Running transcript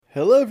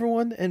Hello,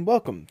 everyone, and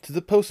welcome to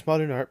the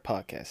Postmodern Art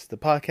Podcast, the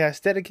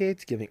podcast dedicated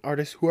to giving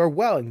artists who are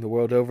wowing the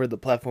world over the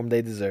platform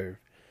they deserve.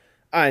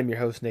 I am your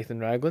host, Nathan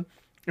Ragland,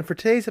 and for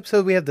today's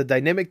episode, we have the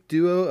dynamic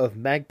duo of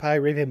Magpie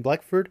Raven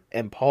Blackford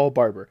and Paul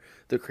Barber,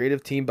 the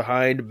creative team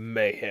behind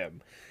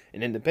Mayhem,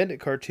 an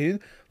independent cartoon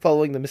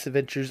following the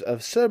misadventures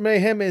of Sir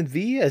Mayhem and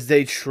V as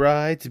they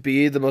try to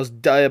be the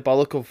most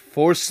diabolical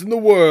force in the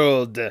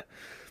world.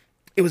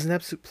 It was an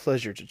absolute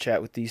pleasure to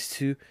chat with these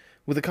two,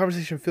 with a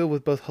conversation filled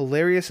with both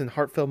hilarious and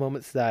heartfelt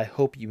moments that I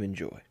hope you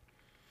enjoy.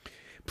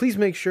 Please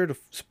make sure to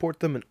support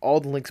them in all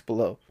the links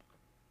below.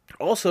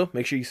 Also,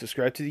 make sure you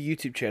subscribe to the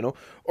YouTube channel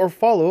or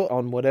follow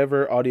on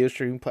whatever audio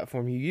streaming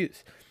platform you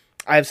use.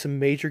 I have some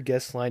major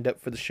guests lined up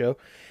for the show,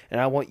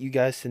 and I want you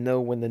guys to know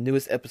when the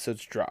newest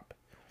episodes drop.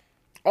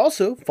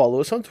 Also,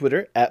 follow us on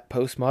Twitter at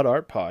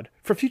PostModArtPod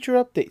for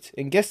future updates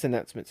and guest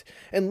announcements,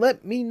 and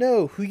let me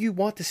know who you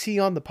want to see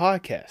on the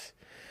podcast.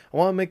 I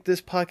want to make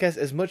this podcast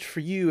as much for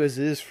you as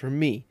it is for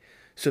me.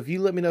 So if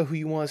you let me know who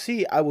you want to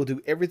see, I will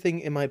do everything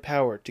in my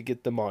power to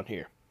get them on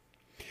here.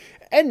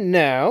 And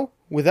now,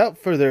 without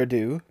further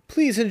ado,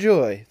 please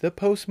enjoy the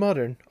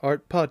Postmodern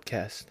Art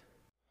Podcast.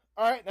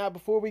 Alright, now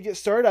before we get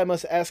started, I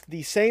must ask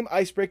the same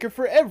icebreaker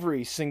for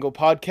every single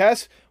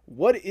podcast.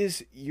 What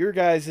is your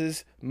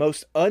guys'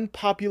 most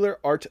unpopular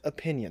art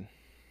opinion?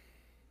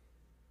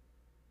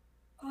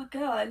 Oh,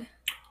 God.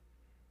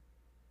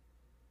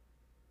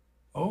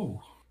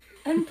 Oh.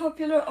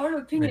 Unpopular art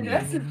opinion.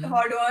 That's a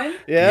hard one.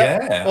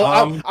 Yeah.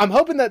 Well, I'm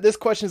hoping that this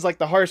question is like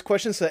the hardest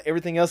question so that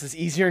everything else is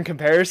easier in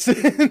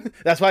comparison.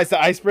 That's why it's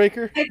the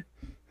icebreaker.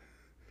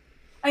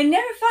 I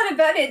never thought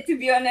about it, to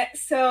be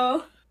honest,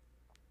 so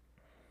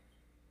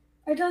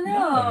I don't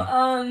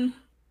know.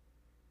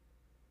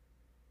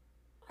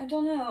 I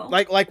don't know.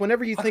 Like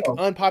whenever you think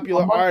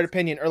unpopular art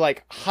opinion or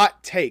like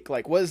hot take,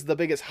 like what is the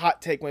biggest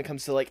hot take when it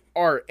comes to like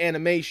art,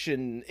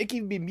 animation? It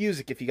can be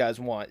music if you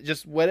guys want.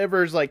 Just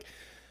whatever's like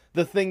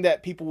the thing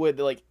that people would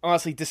like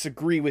honestly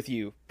disagree with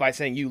you by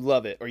saying you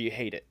love it or you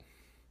hate it.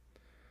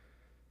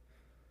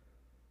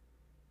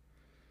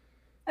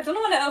 I don't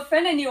want to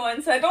offend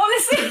anyone, so I don't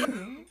want to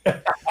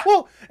say.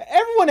 Well,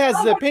 everyone has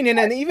an opinion,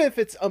 and even if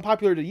it's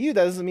unpopular to you,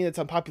 that doesn't mean it's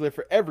unpopular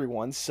for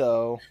everyone,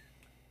 so...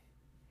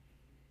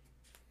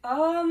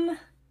 I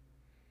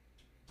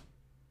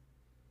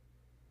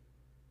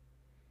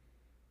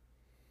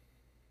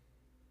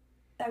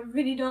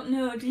really don't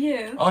know, do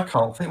you? I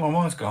can't think, my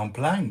mind's gone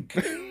blank.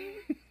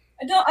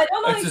 I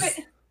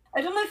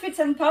don't know if it's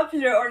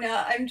unpopular or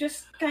not. I'm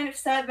just kind of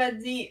sad that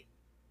the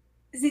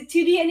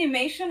 2D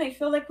animation, I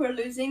feel like we're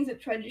losing the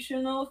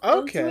traditional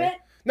feel to it.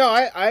 No,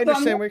 I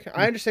understand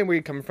I understand where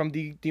you're coming from.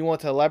 Do you want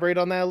to elaborate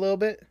on that a little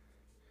bit?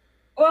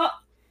 Well,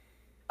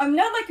 I'm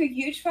not like a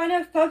huge fan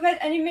of puppet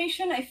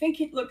animation. I think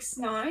it looks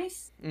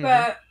nice,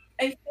 but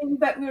I think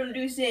that we're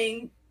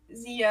losing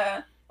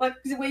the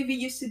way we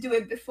used to do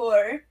it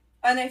before,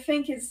 and I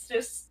think it's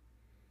just,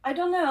 I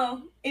don't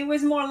know. It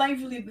was more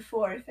lively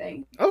before, I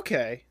think.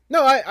 Okay.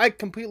 No, I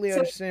completely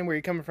understand where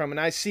you're coming from, and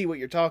I see what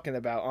you're talking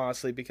about,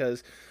 honestly,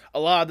 because a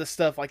lot of the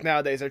stuff, like,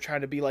 nowadays, they're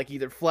trying to be, like,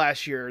 either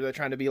flashier, or they're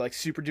trying to be, like,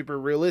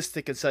 super-duper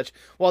realistic and such,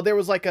 while there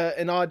was, like,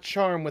 an odd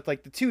charm with,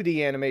 like, the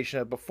 2D animation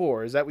of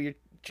before. Is that what you're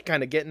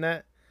kind of getting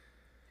at?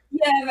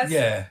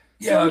 Yeah,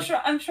 So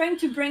I'm trying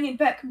to bring it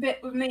back a bit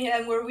with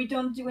Mayhem, where we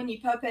don't do any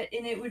puppet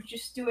in it, we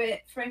just do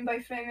it frame by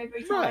frame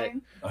every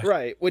time.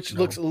 Right, which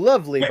looks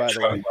lovely, by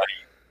the way.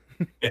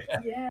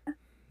 Yeah.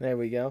 There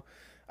we go.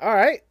 All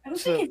right. I don't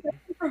think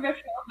it's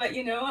professional, but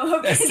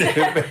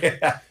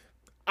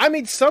I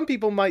mean, some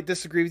people might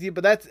disagree with you,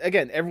 but that's,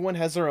 again, everyone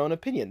has their own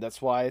opinion.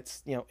 That's why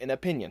it's, an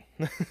opinion.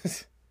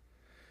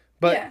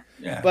 But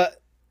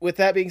with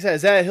that being said,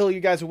 is that a hill you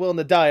guys are willing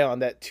to die on,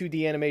 that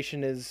 2D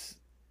animation is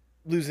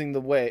losing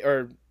the way,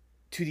 or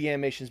 2D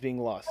animation is being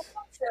lost?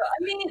 So,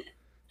 I mean,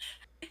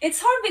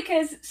 it's hard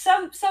because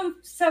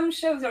some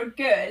shows are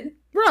good.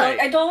 Right. Like,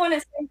 I don't want to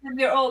say that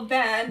they're all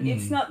bad.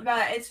 It's not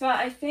that. It's that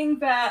I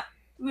think that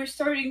we're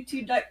starting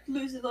to like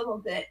lose a little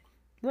bit.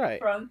 Right.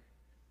 From.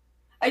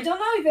 I don't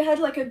know if they had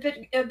like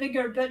a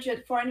bigger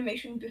budget for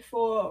animation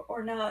before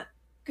or not,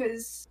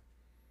 because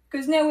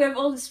now we have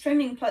all the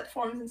streaming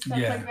platforms and stuff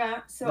like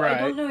that. So I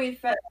don't know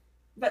if that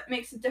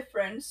makes a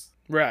difference.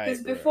 Right.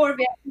 Because before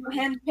we had to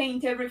hand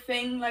paint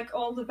everything, like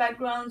all the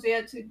backgrounds, we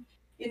had to.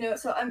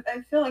 So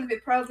I feel like they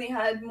probably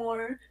had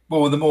more.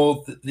 Well, the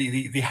more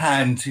the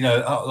hand,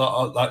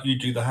 like you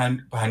do the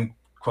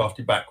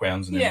handcrafted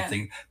backgrounds and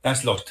everything,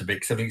 that's lost a bit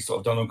because everything's sort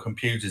of done on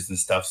computers and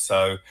stuff.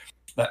 So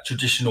that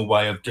traditional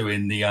way of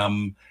doing the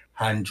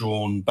hand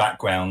drawn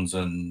backgrounds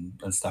and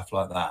stuff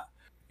like that.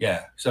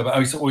 Yeah. So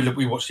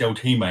we watch the old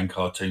He-Man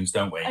cartoons,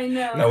 don't we? I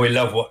know. We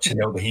love watching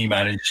all the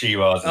He-Man and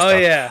She-Ra's and stuff. Oh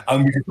yeah.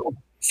 And we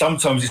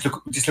sometimes just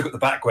look at the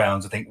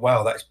backgrounds and think,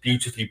 wow, that's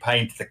beautifully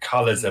painted. The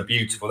colours are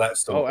beautiful. That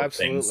sort of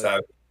thing. So,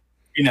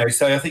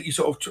 so I think you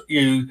sort of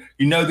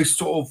this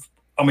sort of.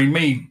 I mean,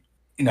 me,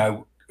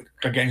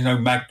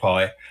 again,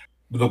 Magpie,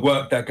 with the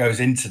work that goes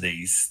into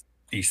these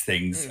these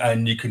things,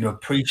 and you can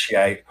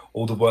appreciate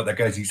all the work that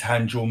goes, these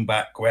hand-drawn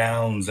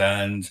backgrounds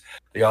and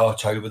the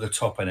art over the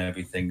top and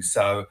everything.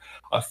 So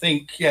I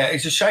think, yeah,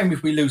 it's a shame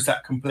if we lose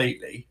that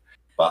completely.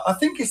 But I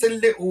think it's a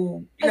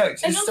little, you know,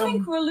 I don't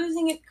think we're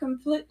losing it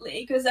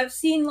completely, because I've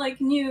seen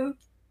like new,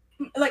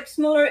 like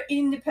smaller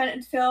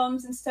independent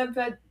films and stuff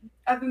that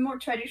have a more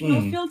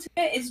traditional feel to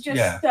it. It's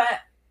just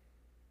that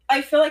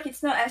I feel like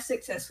it's not as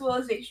successful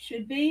as it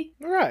should be.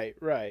 Right.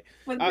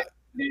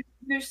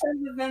 There's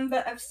some of them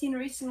that I've seen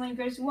recently.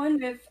 There's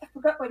one with, I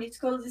forgot what it's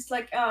called. It's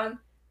like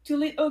two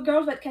little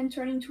girls that can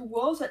turn into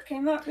wolves that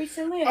came out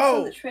recently. I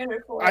saw the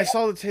trailer for it. I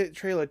saw the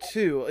trailer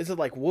too. Is it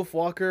like Wolf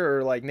Walker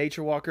or like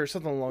Nature Walker or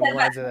something along the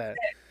lines of that?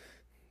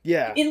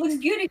 Yeah. It looks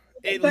beautiful.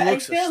 It but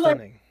looks I feel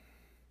stunning. Like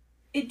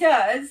it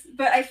does,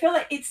 but I feel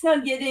like it's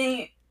not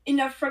getting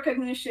enough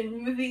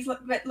recognition. Movies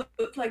that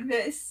look like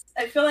this.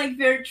 I feel like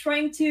they're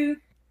trying to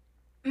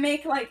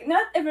make like,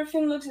 not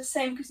everything looks the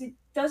same, because it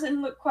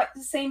doesn't look quite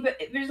the same, but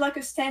there's like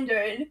a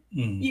standard.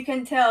 You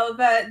can tell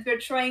that they're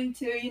trying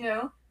to, you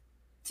know,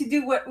 to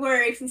do what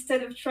works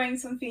instead of trying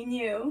something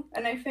new.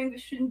 And I think we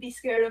shouldn't be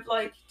scared of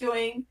like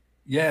doing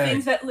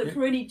things that look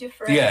really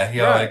different. Right.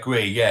 I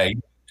agree. Yeah,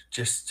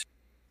 just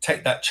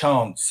take that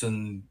chance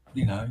and,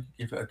 you know,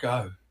 give it a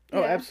go.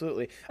 Oh,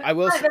 absolutely. That's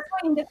why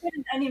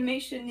independent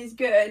animation is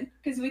good,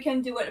 because we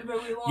can do whatever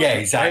we want. Yeah,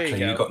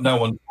 exactly. We've got no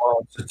one to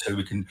answer to.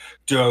 We can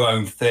do our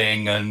own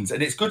thing, and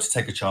it's good to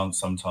take a chance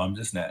sometimes,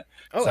 isn't it?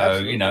 Oh, so,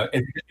 absolutely. You know,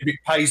 if it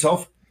pays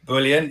off,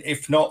 brilliant.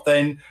 If not,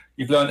 then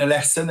you've learned a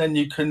lesson, and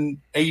you can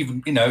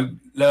even, you know,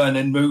 learn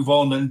and move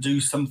on and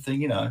do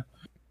something, you know.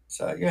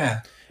 So,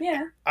 yeah.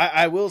 Yeah.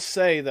 I will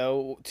say,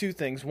 though, two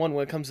things. One,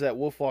 when it comes to that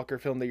Wolfwalker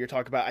film that you're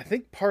talking about, I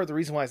think part of the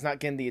reason why it's not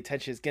getting the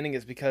attention it's getting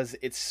is because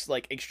it's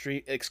like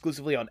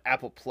exclusively on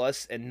Apple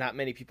Plus, and not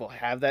many people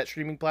have that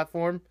streaming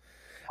platform.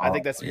 I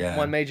think that's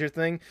one major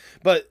thing.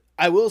 But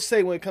I will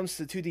say, when it comes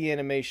to 2D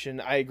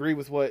animation, I agree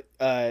with what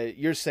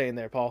you're saying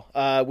there, Paul.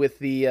 With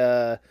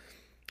the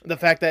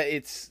fact that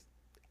it's...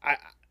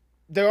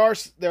 There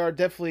are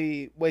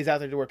definitely ways out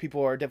there to where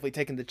people are definitely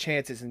taking the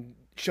chances and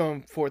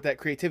showing forth that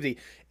creativity,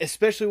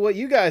 especially what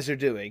you guys are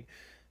doing.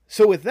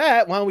 So with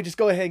that, why don't we just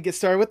go ahead and get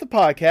started with the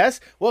podcast.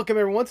 Welcome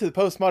everyone to the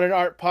Postmodern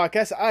Art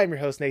Podcast. I'm your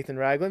host, Nathan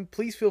Ragland.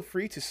 Please feel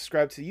free to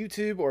subscribe to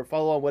YouTube or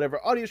follow on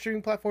whatever audio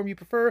streaming platform you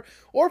prefer,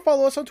 or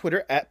follow us on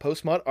Twitter at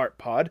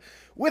PostmodArtPod.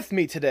 With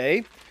me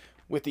today,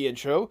 with the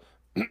intro,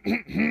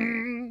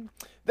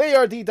 they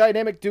are the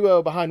dynamic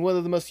duo behind one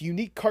of the most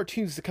unique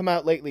cartoons to come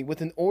out lately,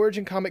 with an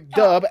origin comic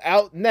dub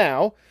out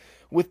now.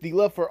 With the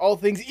love for all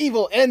things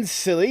evil and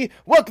silly,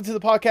 welcome to the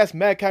podcast,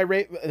 Magpie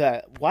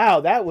Raven. Wow,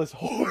 that was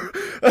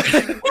horrible.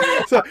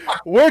 So,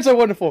 words are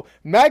wonderful.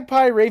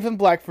 Magpie Raven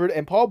Blackford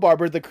and Paul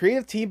Barber, the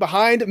creative team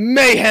behind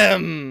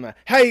Mayhem.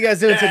 How are you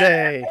guys doing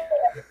today?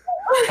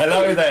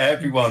 Hello there,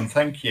 everyone.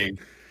 Thank you.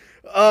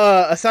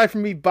 Aside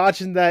from me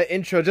botching that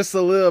intro just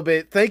a little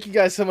bit, thank you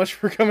guys so much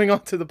for coming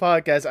on to the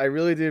podcast. I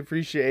really do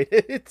appreciate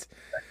it.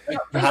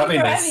 Thanks for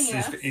having us.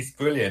 It's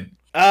brilliant.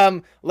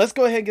 Let's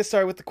go ahead and get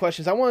started with the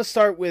questions. I want to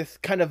start with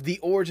kind of the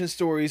origin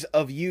stories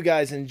of you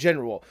guys in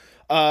general.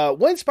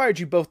 What inspired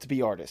you both to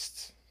be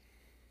artists?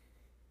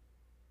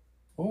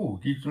 Oh,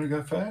 do you want to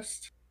go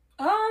first?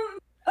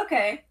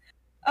 Okay.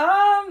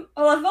 Well,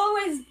 I've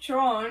always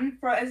drawn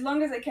for as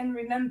long as I can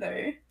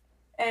remember.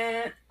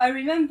 And I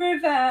remember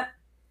that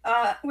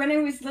when I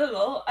was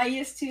little, I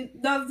used to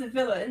love the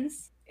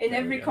villains in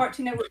every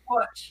cartoon I would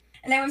watch.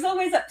 And I was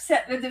always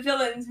upset that the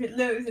villains would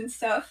lose and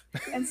stuff.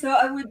 And so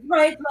I would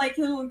write like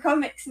little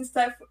comics and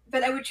stuff,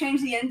 but I would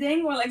change the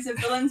ending where like the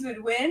villains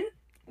would win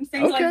and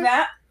things like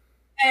that.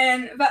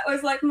 And that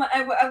was like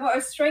I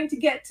was trying to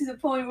get to the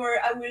point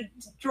where I would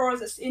draw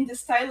this in the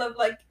style of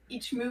like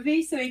each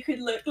movie so it could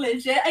look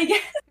legit, I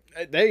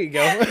guess. There you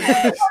go. Kind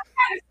of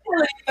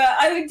silly, but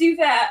I would do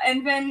that.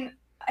 And then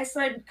I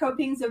started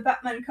copying the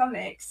Batman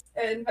comics,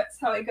 and that's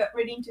how I got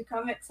really into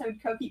comics. I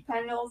would copy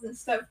panels and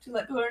stuff to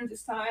like learn the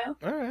style.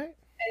 All right.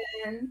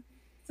 And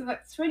so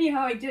that's really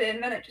how I did it,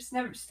 and then it just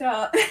never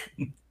stopped.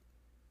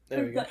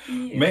 There we go.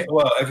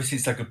 Well, ever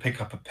since I could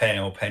pick up a pen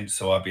or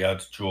pencil, I'd be able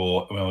to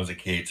draw when I was a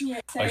kid. Yeah,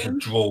 I used to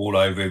draw all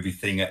over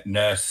everything at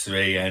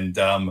nursery, and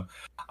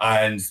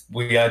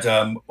we had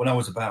when I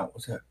was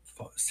about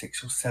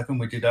 6 or 7,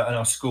 we did that in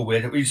our school. We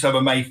used to have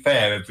a May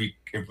Fair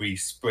every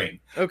spring.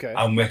 Okay.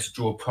 And we had to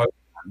draw a program,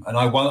 and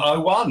I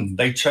won.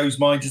 They chose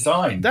my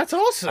design. That's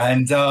awesome.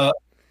 And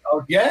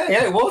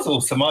yeah, it was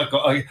awesome. I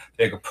got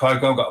a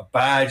program, got a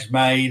badge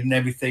made and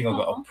everything. I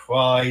got a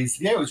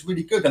prize. Yeah, it was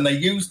really good, and they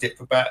used it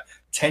for about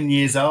 10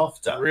 years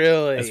after.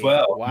 Really? As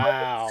well.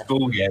 Wow.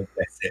 School, yeah,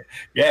 that's it.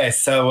 Yeah,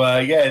 so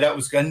that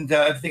was good. And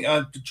I think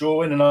I did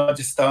drawing, and I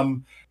just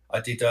I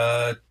did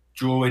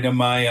drawing in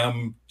my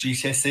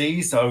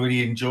GCSEs. I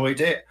really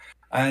enjoyed it,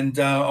 and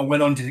I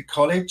went on to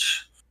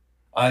college.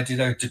 I did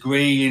a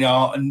degree in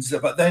art,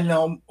 but then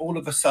all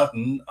of a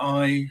sudden,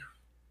 I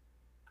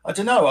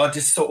don't know. I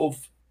just sort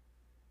of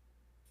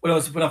when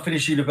I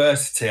finished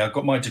university, I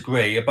got my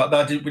degree, but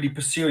I didn't really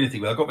pursue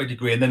anything. I got my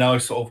degree, and then I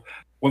sort of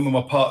went with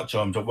my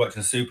part-time job. I worked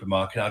in a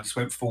supermarket. I just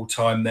went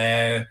full-time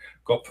there,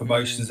 got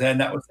promotions there, and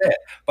that was it.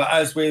 But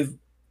as with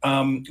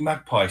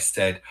Magpie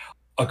said,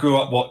 I grew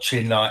up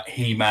watching like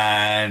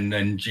He-Man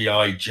and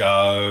G.I.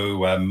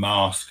 Joe and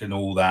Mask and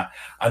all that,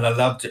 and I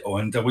loved it all.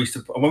 And when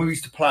we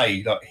used to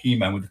play like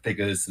He-Man with the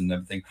figures and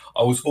everything,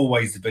 I was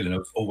always the villain. I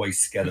was always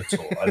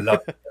Skeletor. I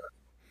loved it.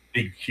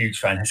 Big, huge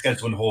fan.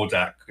 Skeletor and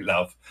Hordak,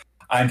 love.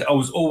 And I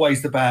was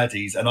always the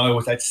baddies, and I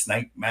always had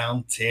Snake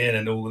Mountain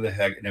and all the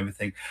heck and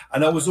everything.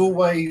 And I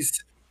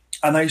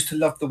used to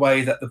love the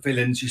way that the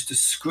villains used to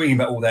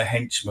scream at all their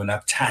henchmen,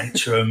 have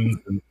tantrums,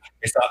 and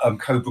it's like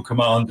Cobra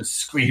Commander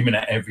screaming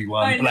at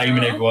everyone,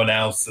 blaming everyone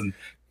else, and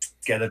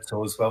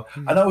Skeletor as well.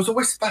 And I was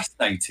always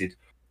fascinated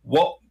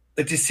what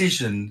the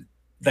decision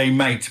they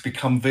made to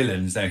become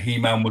villains. Now,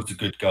 He-Man was the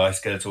good guy,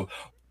 Skeletor.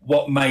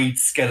 What made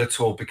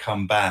Skeletor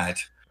become bad?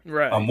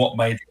 Right. And what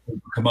made the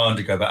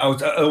Commander go back?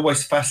 It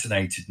always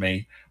fascinated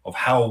me of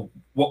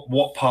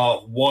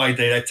why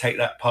they take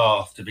that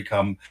path to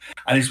become.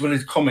 And it's one of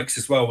the comics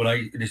as well. When I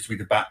used to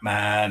read the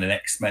Batman and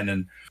X-Men,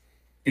 and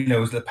it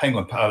was the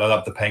Penguin. I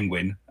love the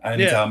Penguin,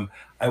 and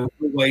I would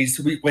always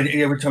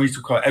every time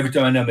every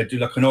time I know they do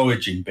like an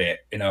origin bit,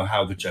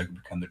 how the Joker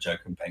become the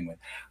Joker and Penguin,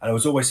 and I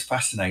was always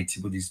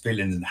fascinated with these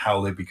villains and how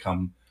they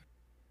become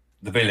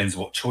the villains,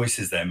 what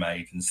choices they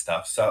made and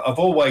stuff. So I've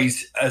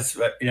always,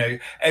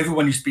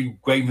 everyone used to be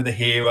great with a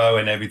hero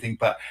and everything,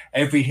 but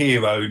every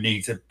hero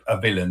needs a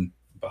villain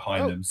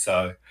behind them.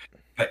 So,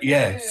 that's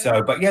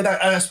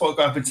what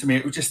happened to me.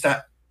 It was just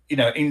that,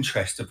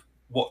 interest of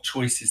what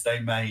choices they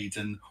made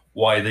and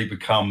why they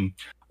become,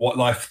 what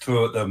life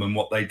threw at them and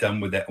what they done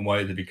with it and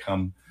why they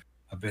become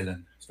a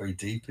villain. It's very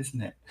deep,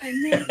 isn't it? I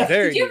mean,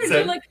 did you ever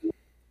do like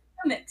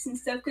comics and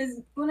stuff? Because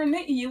when I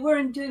met you, you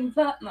weren't doing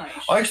that much.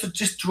 I used to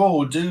just draw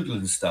or doodle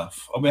and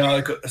stuff. I mean, I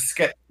got a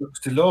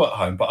sketchbook galore at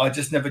home, but I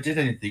just never did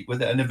anything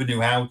with it. I never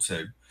knew how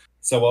to.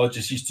 So I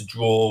just used to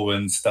draw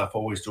and stuff,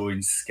 always drawing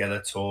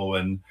Skeletor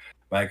and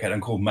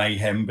I'm called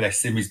Mayhem.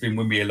 Bless him, he's been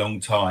with me a long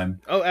time.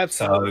 Oh,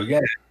 absolutely.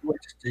 So,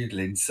 just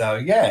doodling.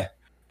 So,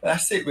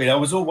 that's it, really. I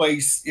was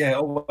always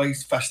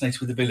fascinated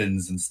with the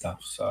villains and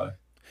stuff. So,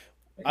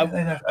 that's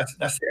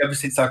it. Ever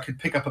since I could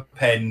pick up a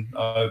pen,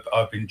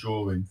 I've been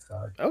drawing.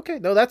 So. Okay,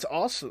 no, that's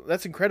awesome.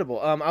 That's incredible.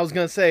 I was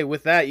gonna say,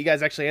 with that, you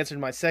guys actually answered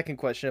my second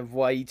question of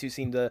why you two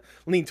seem to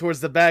lean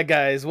towards the bad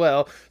guy as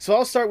well. So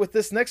I'll start with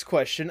this next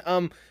question.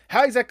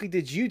 How exactly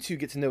did you two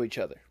get to know each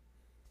other?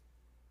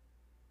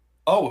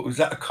 Oh, it was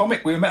at a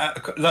comic. We met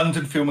at a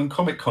London Film and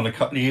Comic Con a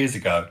couple of years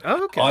ago.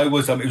 Oh, okay. It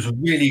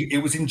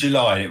was in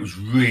July and it was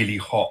really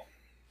hot,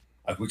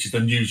 which is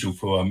unusual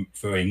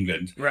for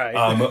England. Right.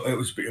 I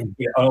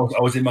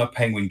was in my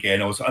Penguin gear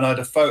and I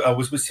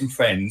was with some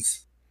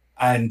friends,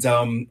 and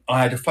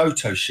I had a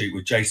photo shoot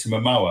with Jason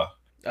Momoa.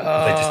 They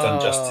just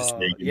done Justice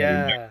League.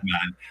 Man.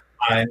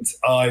 And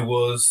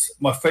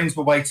my friends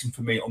were waiting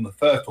for me on the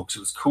third floor because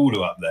it was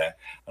cooler up there.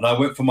 And I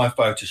went for my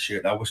photo shoot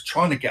and I was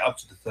trying to get up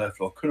to the third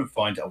floor. Couldn't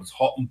find it. I was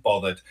hot and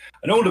bothered.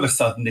 And all of a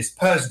sudden, this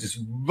person just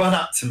ran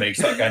up to me,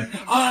 started going,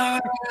 ah!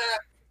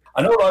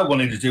 And all I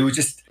wanted to do was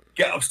just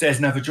get upstairs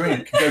and have a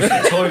drink, and go to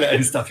the toilet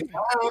and stuff.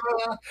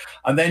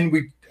 And then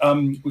we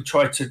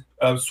tried to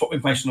swap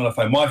information on our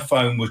phone. My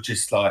phone was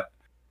just like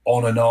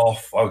on and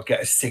off. I would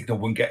get a signal,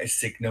 wouldn't get a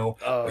signal.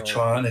 We're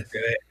trying to do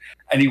it.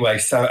 Anyway,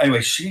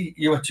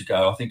 you had to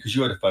go, I think, because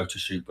you had a photo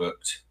shoot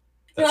booked.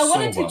 Yeah, I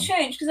wanted to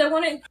change because I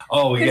wanted.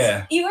 Oh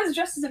yeah. He was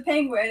dressed as a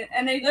penguin,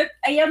 and I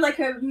had like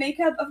a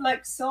makeup of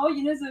like Saw.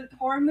 The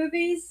horror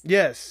movies.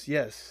 Yes.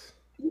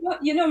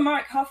 You know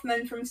Mark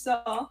Hoffman from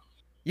Saw.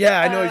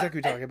 Yeah, I know exactly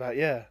what you're talking about.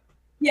 Yeah.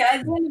 Yeah,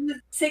 at the end of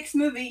the sixth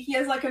movie, he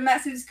has like a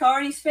massive scar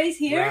on his face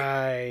here,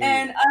 right.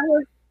 And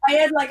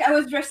I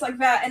was dressed like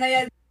that, and I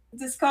had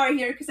the scar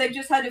here because I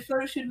just had a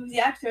photo shoot with the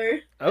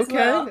actor.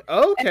 Okay.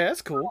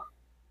 That's cool.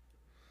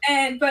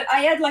 But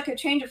I had like a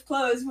change of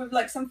clothes with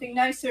like something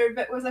nicer,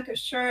 but was like a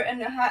shirt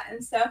and a hat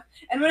and stuff.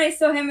 And when I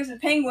saw him as a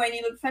penguin,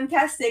 he looked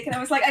fantastic, and I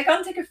was like, I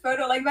can't take a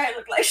photo like that. I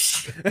look like.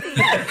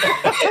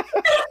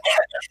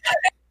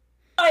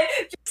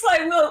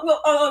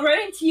 I'll run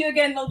into you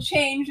again. We'll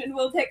change and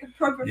we'll take a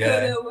proper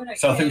photo when I I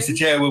think we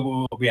said,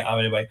 we'll be out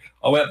anyway.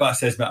 I went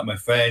upstairs, met my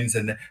friends,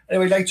 and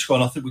anyway later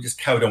on, I think we just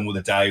carried on with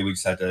the day. We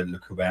just had a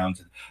look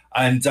around,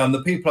 and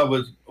the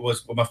people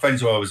my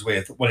friends who I was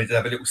with wanted to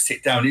have a little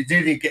sit down. It's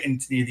nearly getting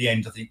to near the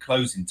end, I think,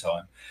 closing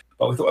time.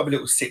 But we thought have a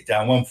little sit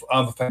down. One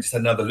other friend just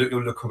had another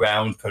little look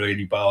around for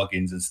any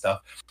bargains and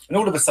stuff. And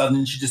all of a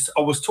sudden,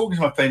 I was talking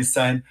to my friends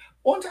saying,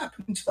 what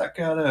happened to that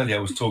girl earlier I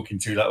was talking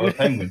to, like with a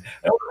penguin?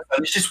 And all of a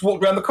sudden, she just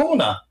walked around the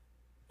corner.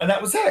 And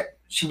that was it.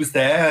 She was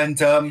there, and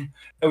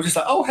it was just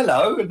like, oh,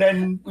 hello. And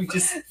then we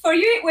just... For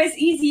you, it was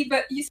easy,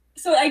 but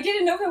so I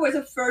didn't know if it was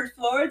a third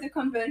floor at the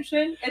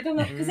convention. I don't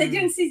know, because I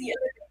didn't see the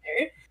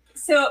elevator.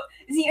 So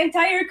the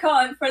entire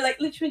con, for like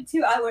literally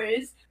 2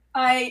 hours,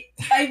 I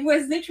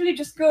was literally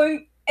just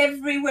going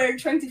everywhere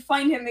trying to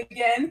find him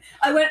again.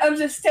 I went up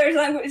the stairs,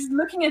 and I was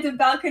looking at the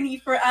balcony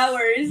for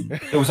hours.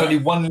 There was only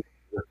one on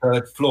the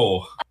third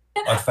floor,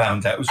 I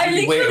found out. It was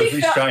really weird. It was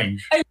really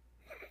strange.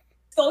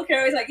 Stalker,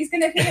 I was like, he's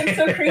going to think I'm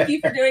so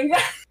creepy for doing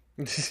that.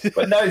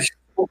 But no, she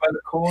walked around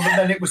the corner, and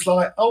then it was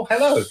like, oh,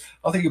 hello.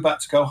 I think you're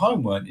about to go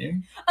home, weren't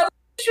you? I was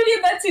literally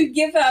about to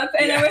give up,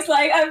 and I was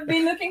like, I've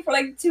been looking for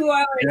like 2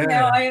 hours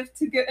now. I have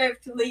to go. I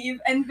have to leave.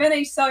 And then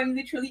I saw him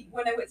literally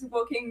when I was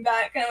walking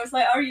back, and I was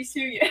like, are you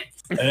serious?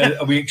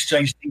 We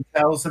exchanged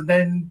details, and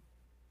then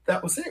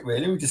that was it,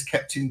 really. We just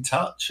kept in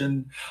touch,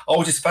 and I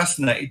was just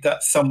fascinated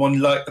that someone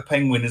liked the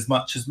Penguin as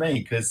much as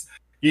me, because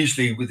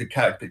usually with the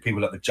character,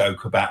 people like the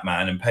Joker,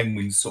 Batman, and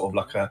Penguin's sort of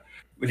like a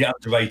really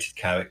underrated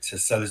character.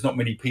 So there's not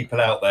many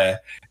people out there,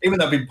 even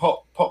though I've been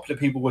popular,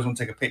 people always want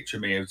to take a picture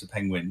of me as a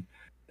Penguin.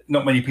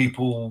 Not many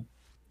people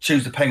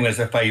choose the Penguin as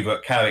their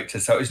favourite character.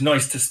 So it's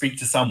nice to speak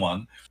to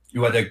someone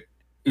who liked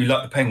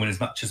the Penguin as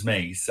much as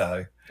me.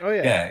 So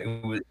we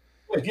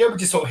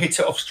just sort of hit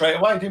it off straight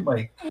away, didn't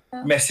we?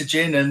 Yeah.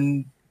 Messaging,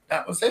 and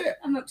that was it.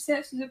 I'm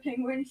obsessed with the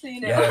Penguin, so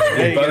you know.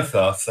 Yeah, we both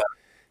are.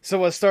 So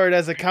what started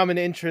as a common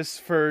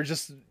interest for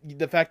just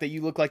the fact that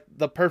you look like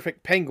the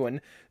perfect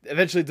Penguin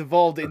eventually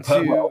devolved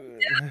into...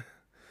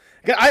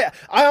 I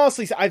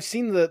honestly, I've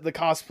seen the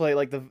cosplay,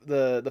 like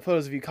the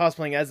photos of you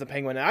cosplaying as the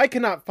Penguin, and I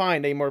cannot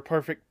find a more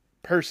perfect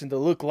person to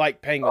look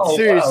like Penguin.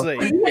 Seriously.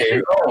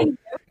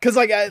 Because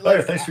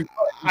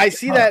I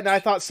see that, and I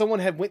thought someone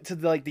had went to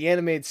the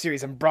animated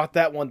series and brought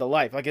that one to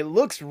life. Like, it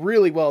looks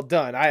really well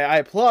done. I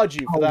applaud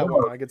you for that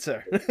one, my good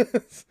sir.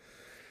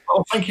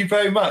 Oh, thank you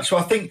very much.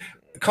 Well, I think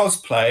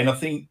cosplay, and I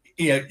think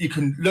you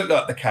can look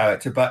like the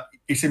character, but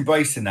it's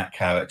embracing that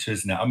character,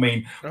 isn't it? I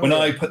mean, when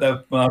I put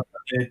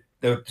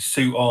the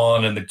suit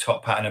on and the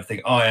top hat and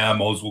everything, I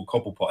am Oswald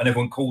Cobblepot, and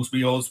everyone calls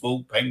me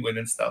Oswald Penguin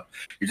and stuff.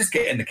 You just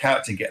get in the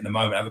character and get in the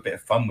moment, have a bit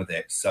of fun with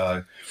it.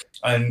 So,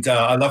 and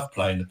I love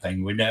playing the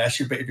Penguin. That's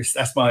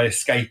my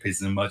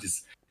escapism. I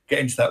just get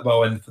into that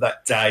role, and for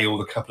that day or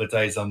the couple of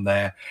days I'm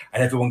there,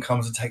 and everyone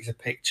comes and takes a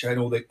picture, and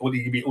all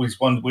these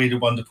weird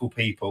and wonderful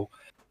people.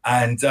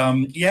 And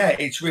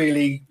it's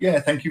really,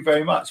 thank you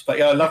very much.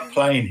 But I love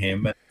playing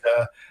him, and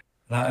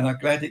I'm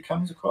glad it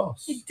comes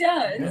across. It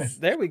does. Yeah.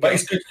 There we go. But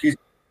it's good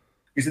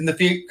because in the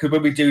future, because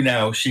when we do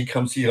now, she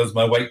comes to you as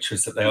my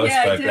waitress at the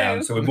Iceberg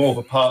Lounge, so we're more of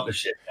a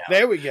partnership now.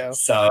 There we go.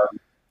 So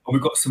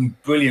we've got some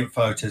brilliant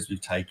photos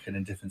we've taken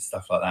and different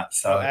stuff like that.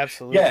 So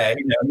absolutely,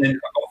 and then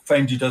I've got a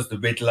friend who does the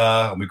Riddler,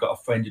 and we've got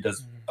a friend who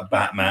does a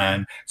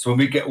Batman. So when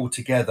we get all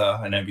together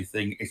and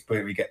everything, it's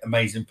brilliant. We get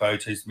amazing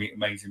photos, meet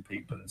amazing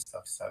people and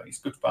stuff. So it's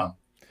good fun.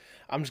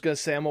 I'm just going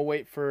to say I'm going to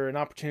wait for an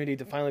opportunity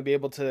to finally be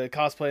able to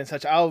cosplay and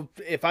such.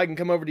 If I can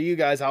come over to you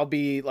guys, I'll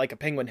be like a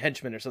Penguin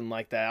henchman or something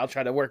like that. I'll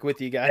try to work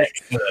with you guys.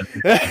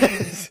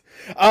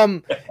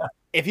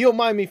 If you don't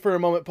mind me for a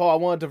moment, Paul, I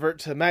want to divert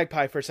to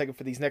Magpie for a second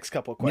for these next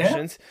couple of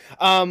questions.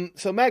 Yeah.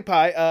 So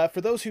Magpie, for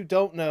those who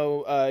don't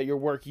know your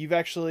work, you've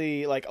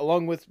actually,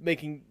 along with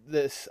making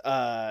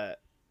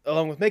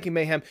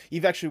Mayhem,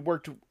 you've actually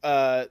worked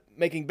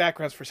making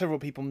backgrounds for several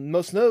people,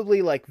 most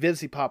notably like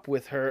VivziePop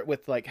with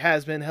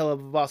Has-Been, Hell of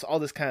a Boss, all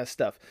this kind of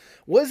stuff.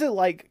 What is it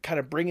like kind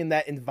of bringing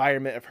that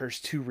environment of hers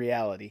to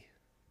reality?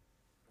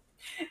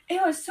 It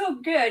was so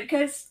good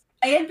because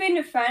I had been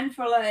a fan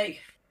for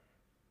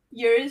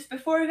years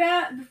before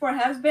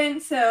Has-Been,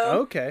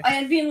 so I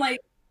had been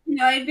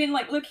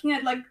looking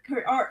at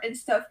her art and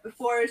stuff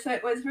before, so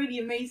it was really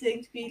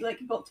amazing to be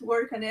able to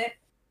work on it.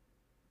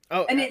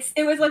 Oh, and it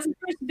was the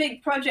first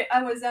big project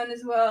I was on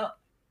as well.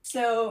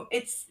 So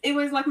it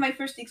was my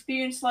first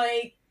experience,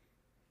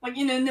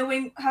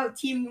 knowing how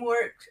team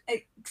works,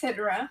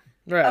 etc.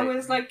 Right. I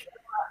was I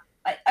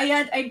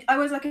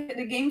was at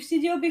the game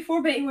studio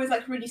before, but it was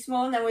really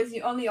small, and I was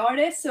the only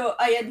artist, so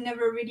I had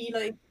never really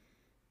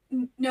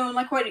known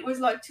what it was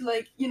like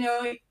to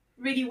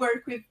really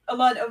work with a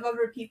lot of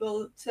other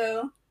people.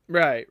 So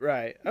right.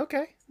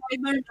 Okay. I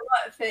learned a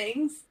lot of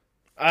things.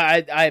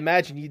 I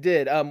imagine you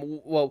did.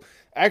 Well,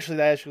 actually,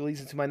 that actually leads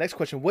into my next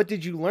question. What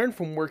did you learn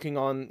from working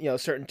on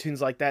certain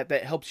tunes like that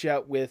helps you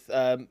out with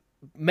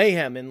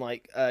Mayhem and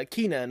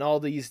Kina and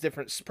all these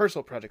different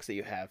personal projects that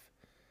you have?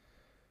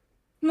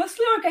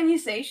 Mostly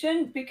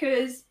organization,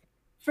 because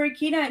for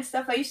Kina and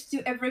stuff, I used to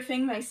do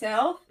everything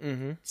myself.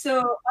 Mm-hmm.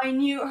 So I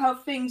knew how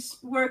things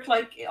work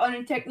on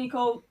a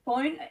technical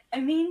point. I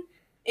mean,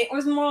 it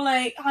was more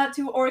how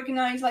to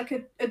organize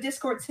a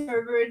Discord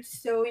server,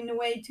 so in a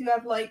way to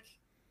have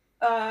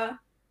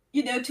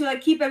to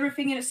keep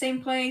everything in the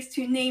same place,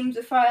 to name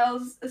the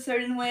files a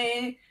certain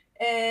way,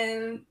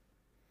 and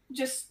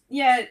just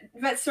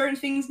that certain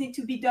things need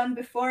to be done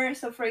before.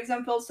 So for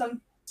example,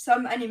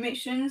 some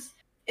animations,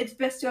 it's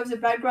best to have the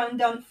background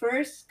done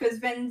first, because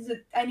then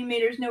the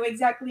animators know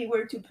exactly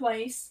where to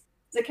place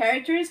the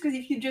characters, because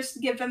if you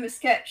just give them a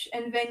sketch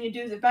and then you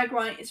do the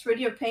background, it's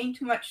really a pain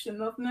to match the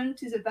movement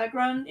to the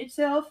background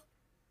itself.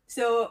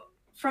 So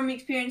from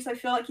experience, I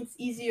feel it's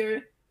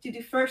easier to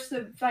do first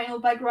the final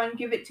background,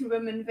 give it to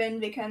them, and then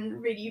they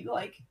can really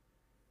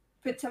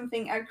put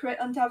something accurate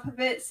on top of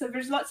it. So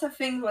there's lots of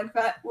things like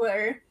that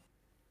where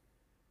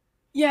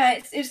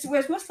it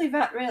was mostly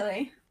that,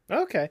 really.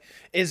 Okay.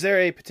 Is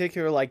there a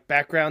particular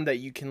background that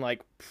you can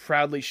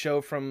proudly show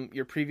from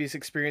your previous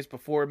experience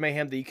before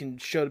Mayhem that you can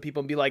show to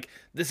people and be like,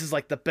 this is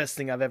the best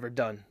thing I've ever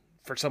done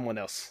for someone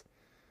else?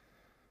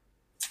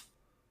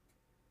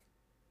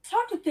 It's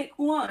hard to pick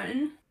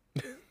one.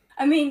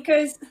 I mean,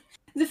 because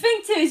the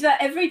thing too is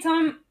that every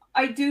time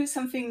I do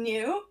something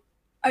new,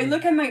 I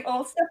look at my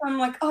old stuff. I'm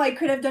like, oh, I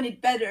could have done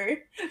it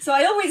better. So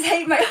I always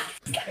hate my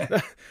old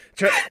stuff.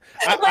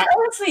 Like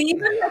honestly,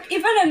 even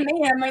in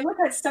Mayhem, I look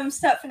at some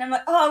stuff and I'm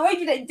like, oh, why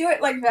did I do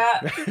it like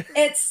that?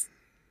 It's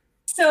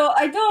so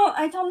I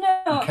don't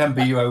know. You can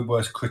be your own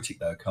worst critic,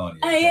 though, can't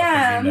you? I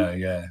am. You know,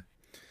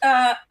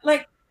 yeah.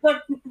 Like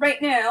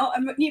right now,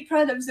 I'm really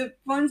proud of the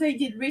ones I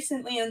did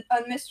recently on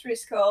Mystery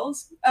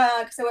Skulls,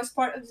 because I was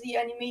part of the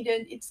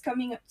animated. It's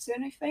coming up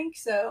soon, I think.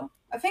 So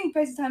I think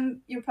by the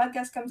time your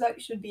podcast comes out,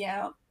 it should be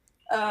out.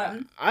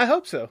 I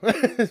hope so.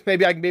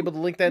 Maybe I can be able to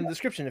link that in the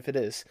description if it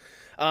is.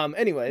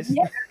 Anyways.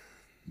 Yeah.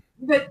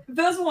 But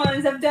those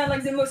ones I've done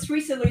like the most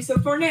recently, so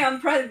for now I'm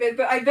proud of it.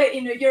 But I bet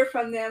in a year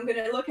from now I'm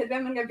gonna look at them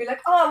and I'm gonna be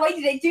like, oh, why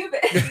did I do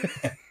this?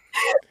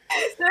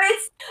 So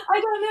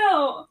I don't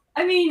know.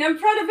 I mean, I'm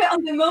proud of it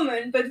on the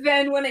moment, but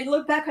then when I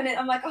look back on it,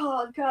 I'm like,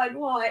 oh God,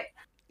 why?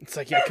 It's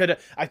like, yeah,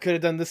 I could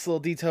have done this little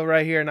detail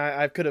right here, and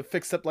I could have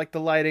fixed up like the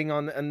lighting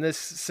on this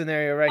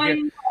scenario right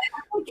here.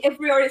 I think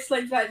every artist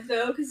like that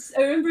though, because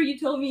I remember you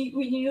told me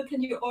when you look at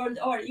your old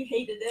art, you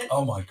hated it.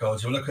 Oh my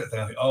God, you look at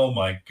that. Oh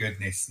my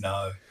goodness,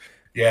 no.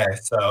 Yeah,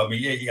 so I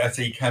mean, I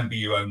say you can be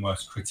your own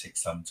worst critic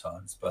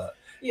sometimes, but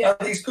yeah,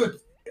 it's good.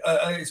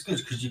 It's good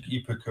because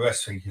you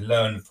progress things, you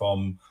learn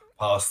from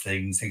past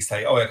things. You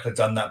say, oh, I could have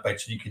done that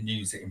better. You can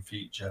use it in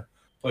future.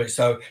 But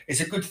so it's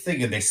a good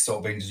thing in this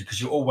sort of industry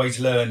because you're always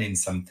learning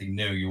something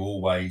new. You're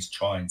always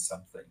trying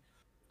something.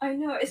 I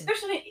know,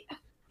 especially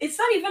it's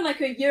not even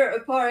like a year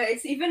apart.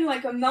 It's even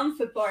like a month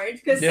apart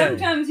because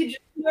sometimes you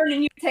just learn a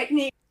new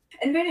technique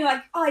and then you're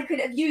like, oh, I could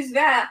have used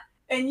that.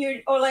 And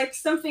or like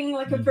something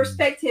like a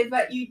perspective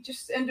that you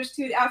just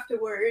understood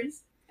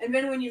afterwards. And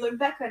then when you look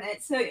back on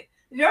it. So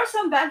there are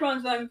some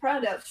backgrounds that I'm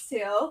proud of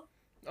still.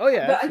 Oh,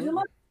 yeah. But absolutely. I don't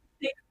want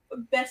to pick the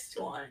best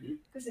one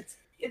because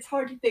it's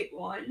hard to pick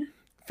one.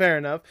 Fair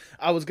enough.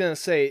 I was going to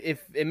say,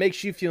 if it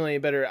makes you feel any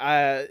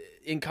better,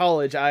 in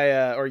college,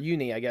 or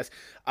uni, I guess,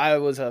 I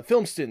was a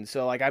film student.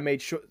 So like I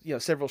made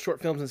several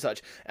short films and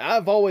such. And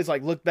I've always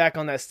like looked back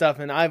on that stuff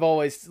and I've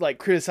always like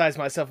criticized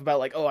myself about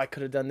like, oh, I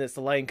could have done this.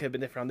 The lighting could have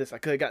been different on this. I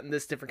could have gotten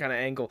this different kind of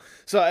angle.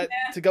 So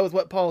to go with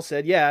what Paul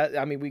said,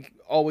 I mean, we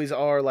always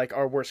are like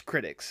our worst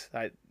critics.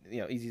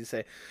 Easy to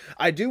say.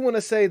 I do want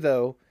to say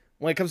though,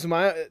 when it comes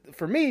to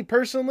for me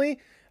personally,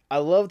 I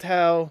loved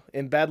how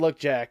in Bad Luck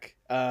Jack,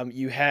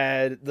 you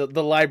had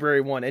the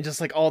library one and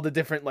just like all the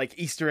different like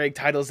Easter egg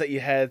titles that you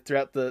had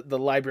throughout the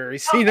library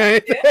scene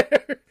right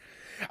there.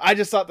 I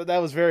just thought that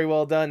was very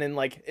well done, and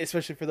like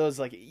especially for those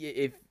like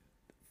if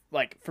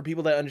like for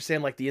people that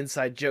understand like the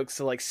inside jokes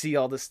to like see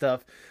all this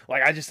stuff,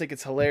 like I just think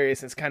it's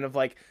hilarious. It's kind of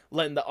like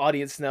letting the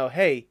audience know,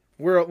 hey,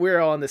 we're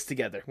all in this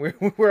together.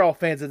 We're all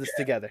fans of this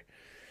together.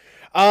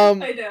 I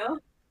know.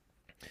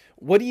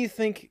 What do you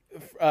think?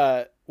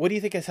 What do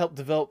you think has helped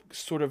develop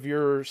sort of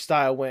your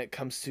style when it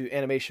comes to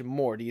animation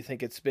more? Do you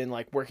think it's been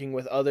like working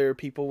with other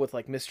people with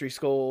like Mystery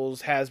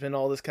Skulls, Has-Been,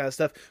 all this kind of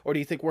stuff? Or do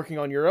you think working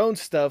on your own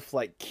stuff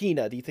like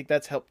Kina, do you think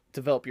that's helped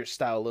develop your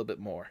style a little bit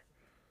more?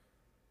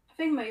 I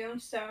think my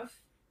own stuff.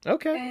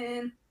 Okay.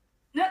 And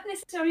not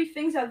necessarily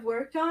things I've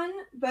worked on,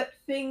 but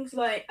things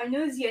like, I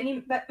know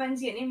Batman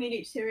the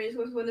Animated Series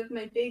was one of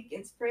my big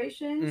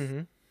inspirations.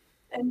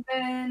 Mm-hmm. And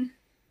then...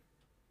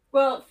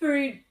 Well,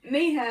 for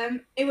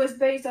Mayhem, it was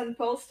based on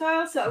Paul's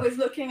style, so I was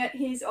looking at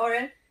his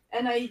art,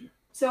 and I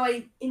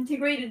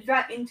integrated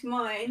that into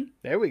mine.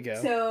 There we go.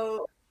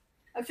 So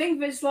I think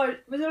those are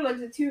like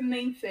the two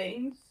main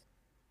things,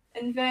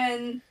 and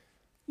then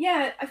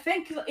I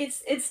think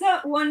it's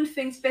not one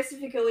thing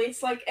specifically.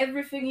 It's like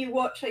everything you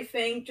watch, I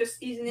think,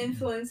 just is an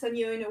influence on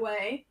you in a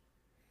way.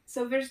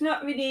 So there's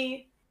not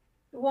really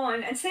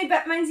one. I'd say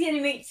Batman the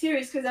Animated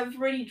Series because I've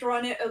really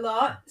drawn it a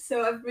lot,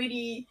 so I've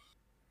really.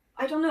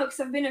 I don't know, because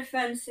I've been a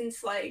fan since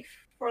for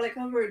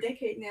over a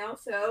decade now,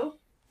 so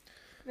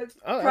that's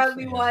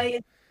probably why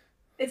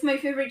it's my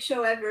favorite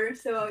show ever.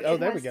 So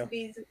it has to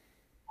be the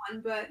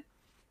one, but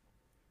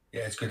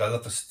yeah, it's good. I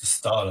love the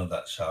style of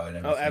that show and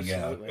everything. Oh,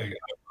 absolutely. Yeah,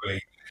 I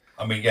agree.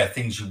 I mean,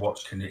 things you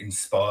watch can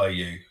inspire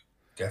you,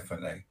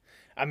 definitely.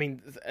 I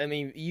mean,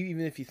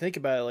 even if you think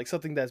about it, like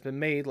something that's been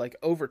made like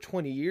over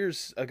 20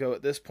 years ago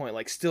at this point,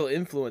 like still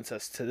influence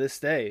us to this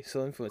day.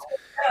 Still influence.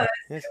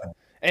 Yes.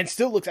 And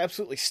still looks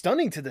absolutely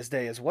stunning to this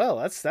day as well.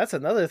 That's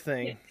another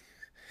thing.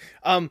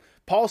 Yeah.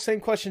 Paul, same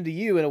question to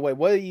you in a way.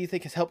 What do you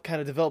think has helped kind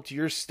of develop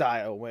your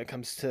style when it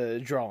comes to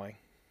drawing?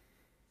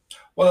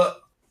 Well,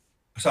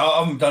 so I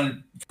haven't done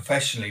it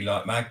professionally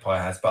like Magpie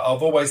has, but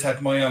I've always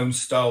had my own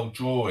style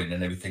drawing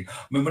and everything.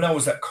 I mean, when I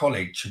was at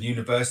college and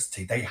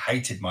university, they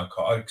hated my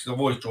because I've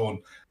always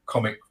drawn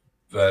comic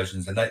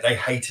versions, and they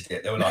hated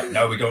it. They were like,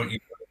 "No, we don't want you."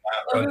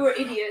 We were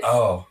idiots.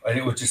 Oh, and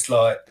it was just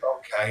like,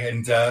 okay.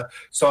 And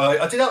so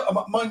I did,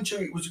 mind you,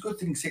 it was a good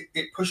thing.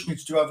 It pushed me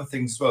to do other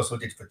things as well. So I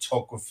did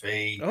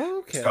photography,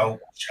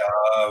 sculpture,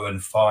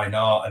 and fine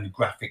art, and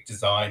graphic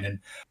design. And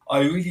I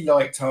really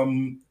liked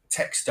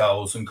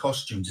textiles and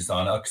costume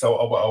design because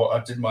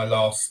I did my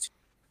last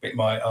bit,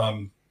 my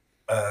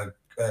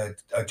a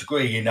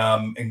degree in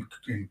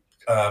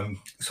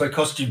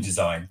costume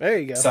design. There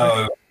you go.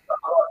 So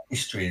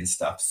history and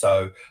stuff.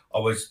 So I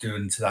was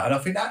doing to that, and I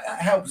think that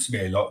helps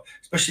me a lot,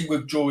 especially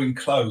with drawing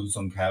clothes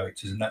on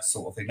characters and that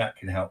sort of thing. That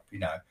can help,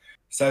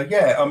 So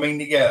yeah, I mean,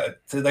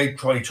 so they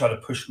probably try to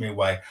push me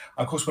away.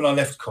 Of course, when I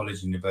left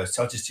college and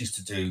university, I just used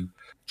to do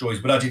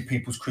drawings. When I did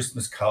people's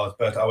Christmas cards,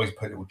 but I always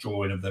put a little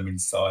drawing of them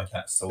inside,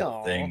 that sort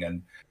of thing,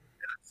 and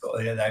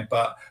sort of,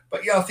 But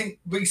yeah, I think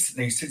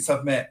recently, since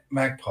I've met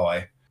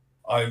Magpie,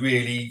 I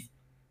really,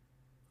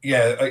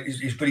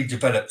 it's really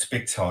developed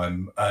big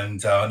time.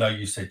 And I know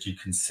you said you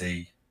can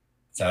see.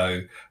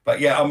 So, but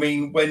yeah, I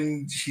mean,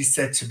 when she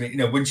said to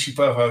me, when she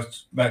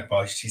first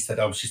Magpie, she said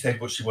what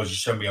she was. She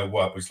showed me her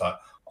work. Was like,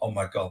 oh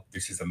my God,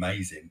 this is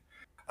amazing.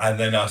 And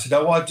then I said,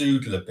 I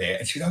doodle a bit.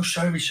 And she said, oh,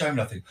 show me.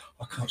 I think,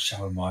 I can't show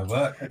her my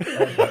work.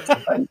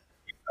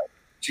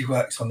 She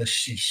works on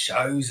she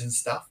shows and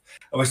stuff.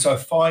 And so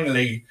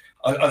finally,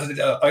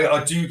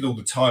 I doodle all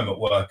the time at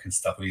work and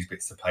stuff with these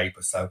bits of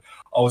paper. So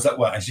I was at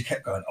work and she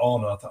kept going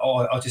on. And I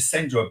thought, I'll just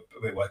send her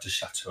a bit to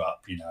shut her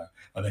up,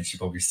 and then she'd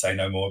probably say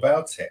no more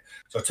about it.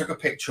 So I took a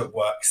picture at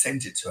work,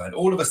 sent it to her, and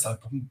all of a sudden,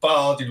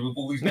 bombarded with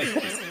all these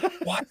messages.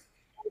 Why?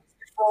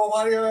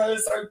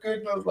 So good.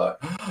 And I was like,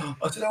 I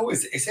don't know,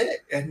 is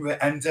it?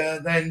 And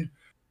then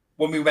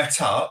when we met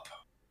up,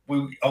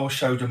 I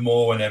showed her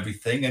more and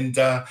everything, and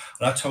I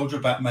told her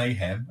about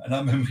Mayhem. And I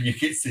remember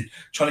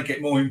trying to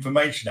get more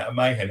information out of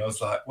Mayhem. I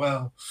was like,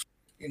 well,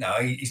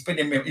 he's been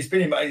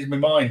in my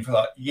mind for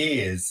like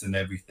years and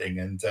everything,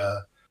 and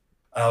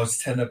I was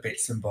telling her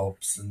bits and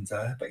bobs, and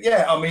but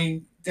yeah, I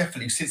mean,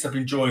 definitely since I've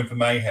been drawing for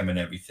Mayhem and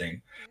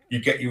everything, you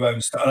get your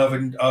own style.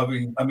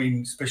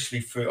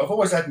 Especially I've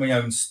always had my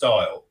own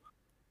style,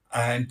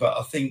 but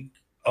I think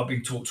I've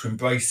been taught to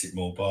embrace it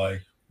more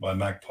by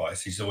Magpie.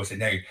 So he's always saying,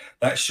 no,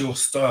 that's your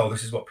style.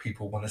 This is what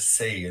people want to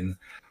see, and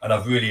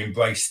I've really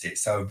embraced it.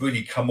 So I've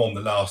really come on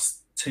the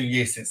last 2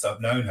 years since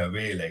I've known her.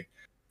 Really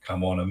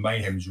come on, and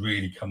Mayhem's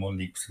really come on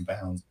leaps and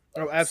bounds.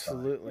 Oh,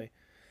 absolutely.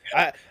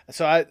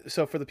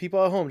 So for the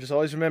people at home, just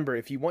always remember,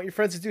 if you want your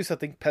friends to do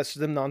something, pester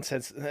them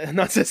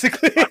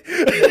nonsensically.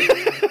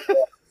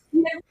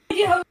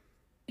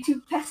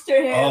 To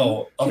pester him.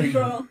 Oh, I think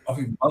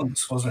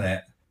months, wasn't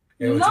it?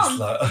 It was just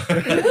like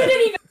he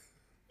couldn't even.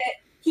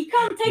 He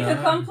can't take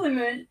a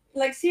compliment.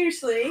 Like,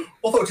 seriously.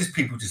 I thought just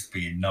people just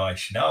being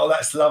nice, oh,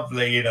 that's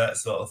lovely, that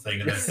sort of thing,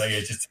 and then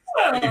say,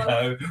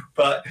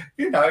 But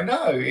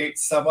no,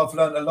 it's I've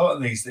learned a lot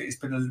of these. It's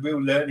been a real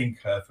learning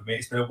curve for me.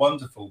 It's been a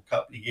wonderful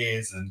couple of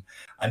years,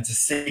 and to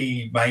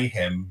see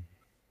Mayhem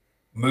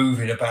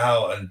moving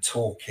about and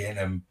talking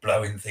and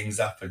blowing things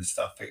up and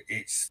stuff.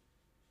 It's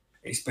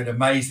been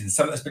amazing.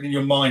 Something that's been in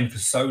your mind for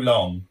so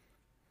long,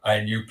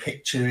 and you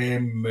picture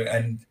him,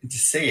 and to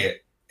see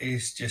it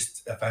is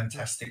just a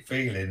fantastic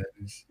feeling.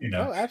 And, you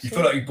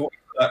feel like you brought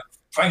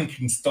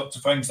Dr.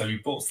 Frankenstein, you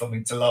brought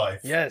something to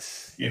life.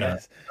 Yes.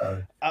 Yes.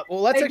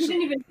 Well, let's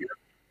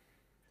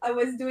I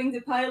was doing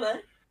the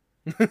pilot.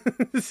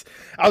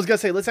 I was going to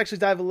say, let's actually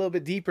dive a little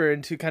bit deeper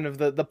into kind of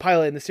the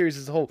pilot and the series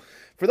as a whole.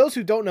 For those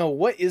who don't know,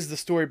 what is the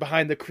story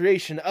behind the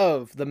creation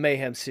of the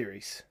Mayhem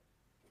series?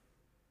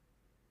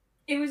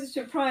 It was a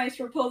surprise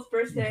for Paul's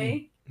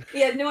birthday. He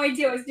had no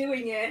idea I was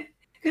doing it.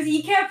 Because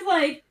he kept,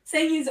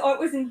 saying his art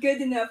wasn't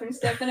good enough and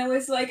stuff. And I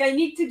was like, I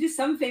need to do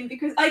something.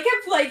 Because I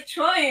kept,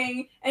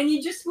 trying, and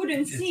he just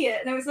wouldn't see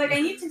it. And I was like,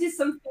 I need to do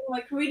something,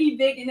 really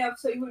big enough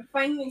so he would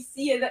finally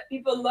see it, that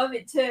people love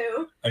it,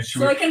 too. I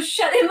can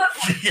shut him up.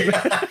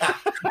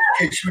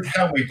 She would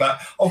tell me,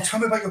 tell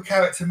me about your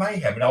character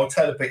Mayhem. And I'll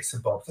tell her bits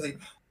and bobs. I think,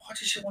 why does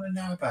she want to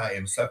know about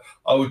him? So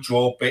I would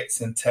draw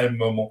bits and tell him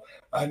more.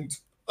 And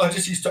I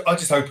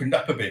just opened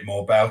up a bit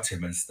more about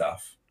him and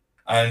stuff.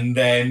 And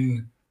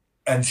then...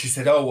 And she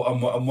said, "Oh,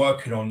 I'm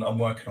working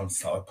on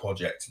side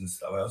projects and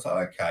stuff." I was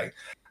like, "Okay."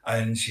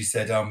 And she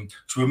said, "So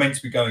we were meant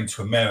to be going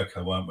to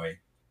America, weren't we?"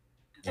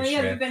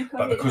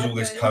 But because all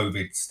this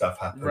COVID stuff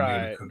happened,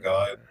 we couldn't go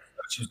over.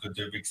 She was going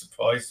to do a big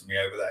surprise for me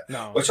over there,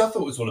 which I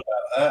thought was all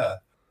about her.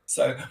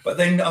 So, but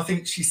then I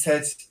think she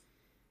said,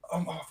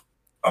 I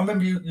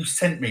remember you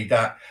sent me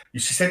that.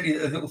 She sent me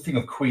a little thing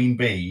of Queen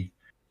Bee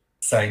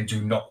saying,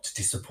 "Do not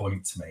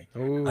disappoint me,"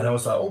 and I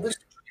was like, "Oh, this."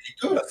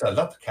 Good. I said, I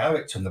love the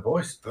character and the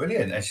voice,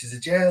 brilliant. And she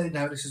said, "Yeah,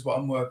 this is what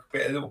I'm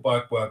working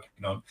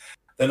on."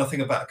 Then I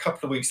think about a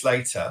couple of weeks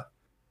later,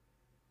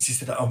 she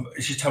said,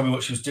 she told me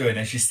what she was doing,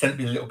 and she sent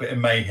me a little bit of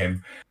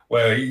Mayhem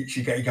where he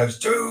goes,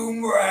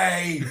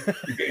 "Doomray,"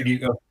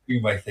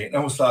 Doomray thing, and I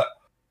was like,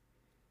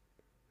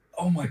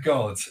 "Oh my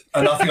God!"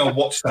 And I think I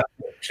watched that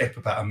clip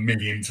about 1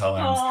 million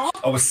times. Aww.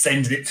 I was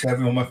sending it to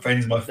everyone, my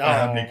friends, my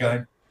family,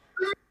 going,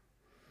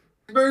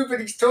 moving,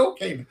 he's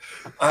talking,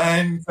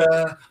 and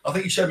I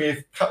think he showed me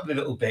a couple of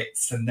little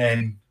bits, and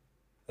then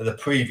the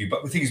preview.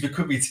 But the thing is, we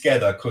couldn't be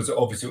together because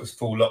obviously it was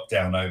full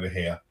lockdown over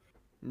here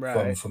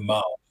from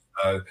March.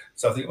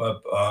 So I think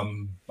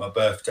my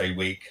birthday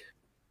week,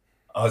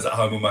 I was at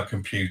home on my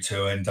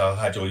computer, and I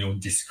had all you on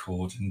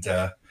Discord and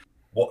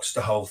watched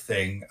the whole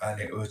thing,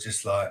 and it was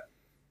just like,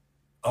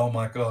 oh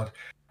my God.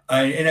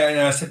 And and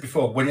I said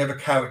before, when you have a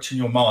character in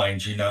your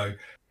mind,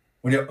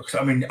 when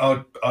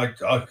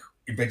I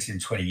invented him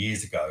 20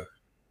 years ago,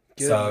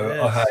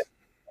 so I had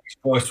his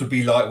voice would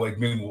be like what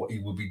he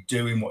would be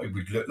doing, what he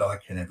would look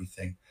like, and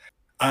everything.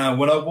 And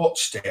when I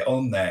watched it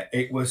on there,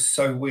 it was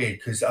so weird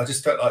because I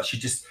just felt like she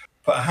just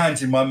put her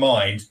hands in my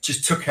mind,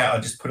 just took out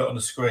and just put it on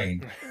the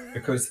screen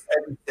because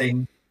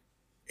everything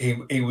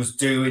he was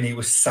doing, he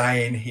was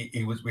saying,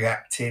 he was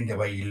reacting, the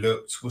way he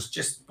looked was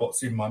just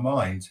what's in my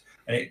mind.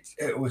 And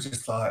it was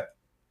just like,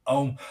 I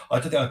don't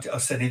think I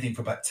said anything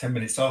for about 10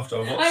 minutes after I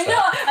watched I know.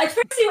 that. At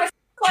first he was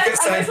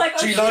I was like,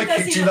 do you like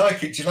it? Do you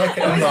like it? Do you like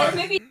it? I'm like,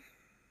 maybe.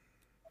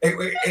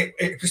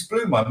 It just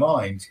blew my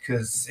mind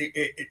because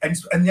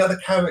and the other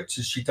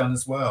characters she'd done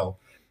as well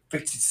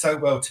fitted so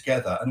well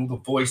together, and all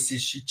the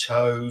voices she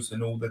chose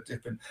and all the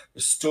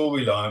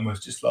storyline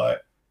was just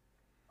like,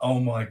 oh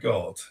my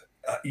god,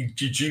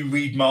 did you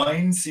read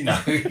minds?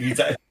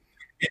 It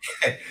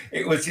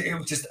was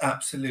just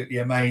absolutely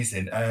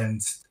amazing,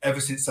 and ever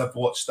since I've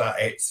watched that,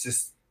 it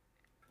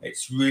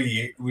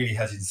really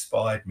has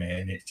inspired me,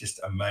 and it's just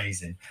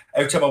amazing.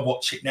 Every time I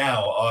watch it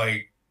now,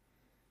 I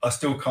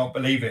still can't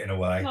believe it in a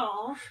way.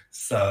 Aww.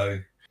 So,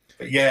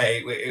 but yeah,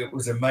 it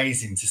was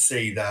amazing to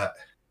see that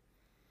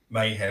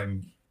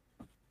Mayhem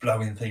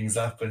blowing things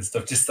up and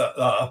stuff. Just that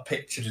I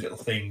pictured little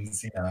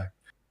things,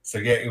 So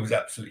yeah, it was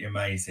absolutely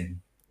amazing.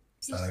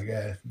 So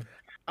yeah.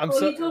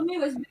 You told me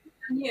it was based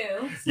on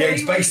you. So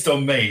it's based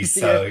on me,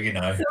 so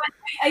So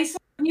I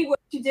sort of knew what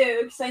to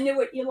do because I know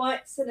what you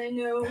like, and I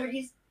know what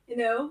he's,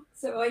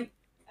 So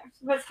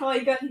that's how I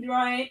got it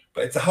right.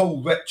 But it's a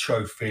whole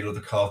retro feel of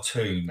the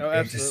cartoon. Oh,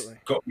 absolutely. It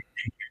just got me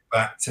thinking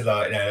back to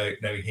like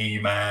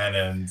He-Man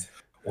and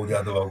all the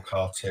other old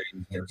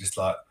cartoons. It was just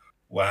like,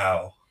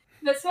 wow.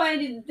 That's why I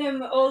did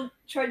them all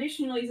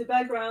traditionally as a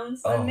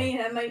backgrounds. And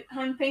Mayhem, I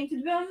hand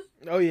painted them.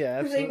 Oh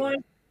yeah, because they wanted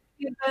to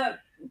give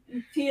that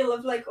feel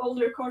of like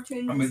older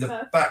cartoons. I mean,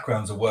 the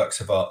backgrounds are works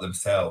of art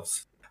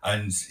themselves.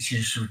 And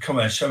she would come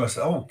in and show me. I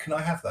said, "Oh, can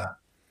I have that?"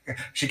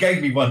 She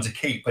gave me one to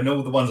keep, and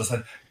all the ones I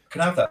said,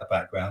 "Can I have that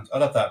background? I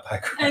love that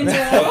background."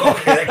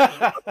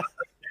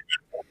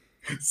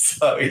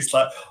 So it's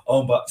like,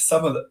 but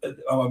some of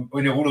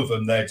all of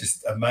them, they're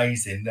just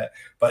amazing.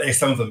 But there's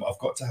some of them, I've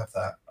got to have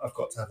that. I've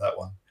got to have that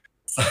one.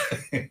 So,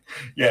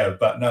 yeah,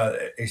 but no,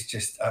 it's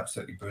just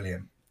absolutely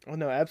brilliant. Oh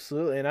no,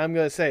 absolutely, and I'm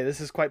gonna say this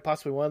is quite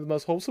possibly one of the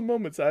most wholesome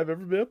moments I've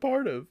ever been a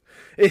part of.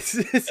 It's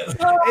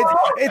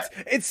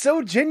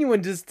so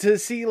genuine just to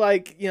see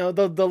like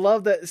the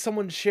love that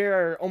someone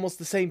share almost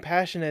the same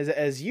passion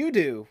as you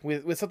do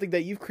with something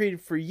that you've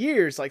created for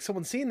years. Like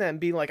someone seeing that and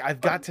being like,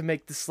 I've got to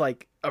make this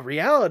like a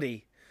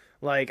reality.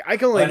 Like I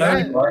can only.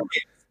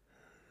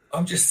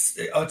 I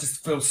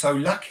just feel so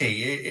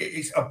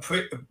lucky. I'm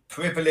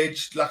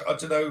privileged. Like I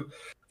don't know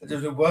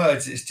the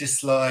words. It's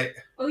just like.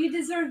 Oh, you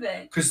deserve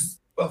it.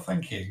 Well,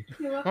 thank you.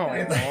 You're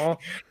welcome.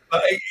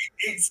 But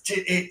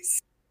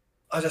it's.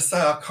 I just say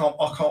I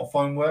can't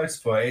find words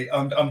for it.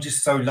 I'm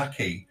just so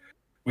lucky.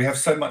 We have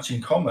so much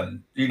in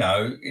common.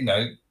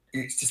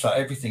 It's just like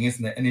everything,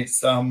 isn't it? And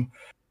it's I've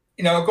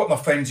got my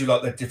friends who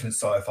like the different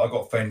sci-fi. I've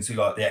got friends who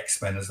like the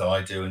X-Men as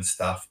I do and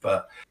stuff.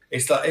 But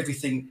it's like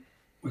everything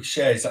we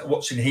share. It's like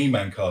watching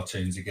He-Man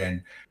cartoons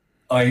again.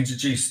 I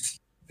introduced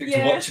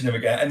to watching them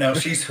again, and now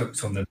she's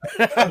hooked on them.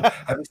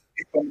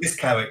 This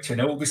character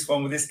and all this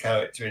one with this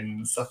character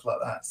and stuff like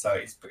that. So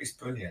it's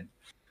brilliant.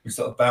 We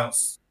sort of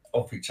bounce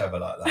off each other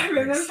like that. I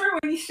remember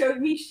when you showed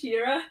me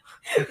She-Ra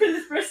for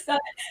the first time.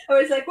 I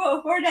was like,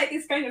 "Whoa, Hordak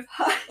is kind of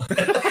hot."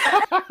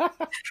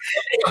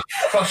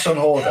 Crush on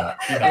Hordak.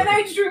 And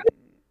I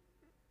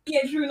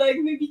drew like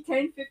maybe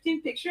 10,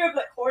 15 pictures of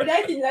like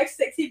Hordak in like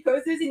sexy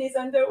poses in his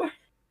underwear.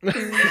 Send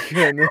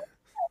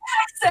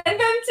them to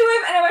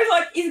him, and I was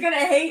like, "He's gonna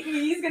hate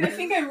me. He's gonna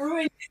think I'm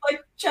ruining his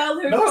like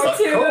childhood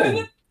cartoon." Like,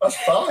 cool. That's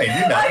fine,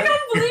 I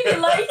can't believe he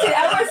liked it.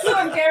 I was so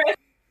embarrassed.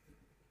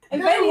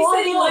 And then he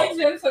said he liked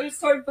them, so I just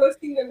started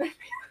posting them.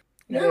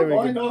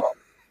 Why not?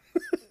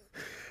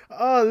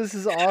 Oh, this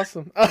is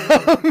awesome.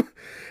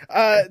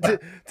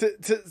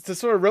 To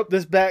sort of rope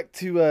this back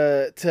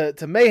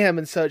to Mayhem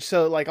and such.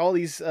 So like all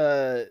these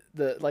the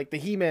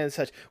He-Man and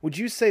such. Would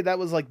you say that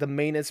was like the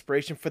main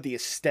inspiration for the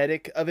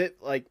aesthetic of it?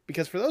 Like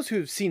because for those who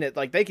have seen it,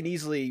 like they can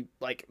easily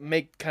like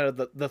make kind of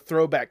the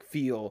throwback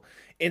feel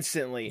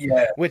instantly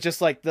with just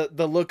like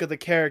the look of the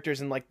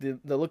characters and like the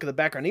look of the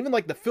background, even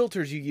like the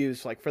filters you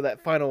use like for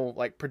that final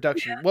like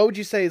production. What would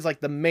you say is like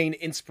the main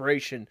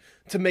inspiration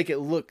to make it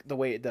look the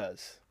way it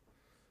does?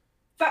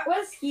 That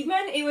was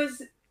He-Man. It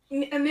was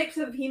a mix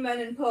of He-Man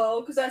and Paul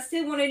because I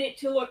still wanted it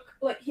to look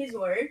like his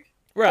work.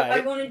 Right.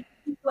 I wanted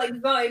like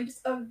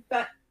vibes of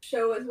that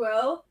show as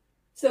well.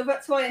 So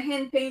that's why I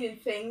hand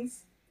painted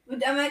things.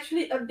 But I'm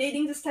actually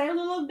updating the style a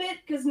little bit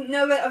because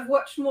now that I've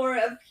watched more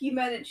of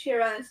He-Man and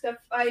She-Ra and stuff,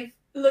 I've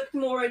looked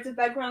more at the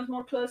backgrounds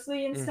more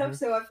closely and stuff.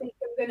 So I think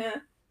I'm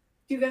gonna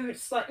do them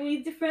slightly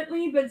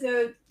differently, but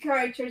the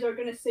characters are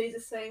gonna stay the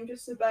same.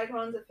 Just the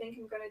backgrounds, I think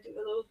I'm gonna do a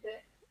little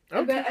bit.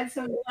 I'm gonna add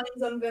some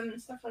lines on them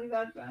and stuff like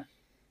that. But...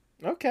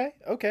 Okay.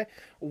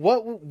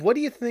 What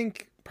do you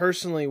think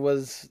personally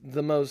was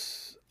the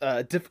most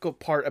difficult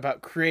part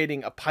about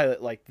creating a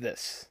pilot like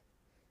this?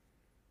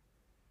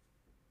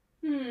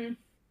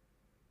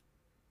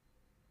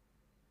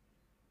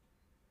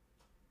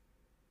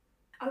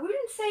 I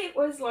wouldn't say it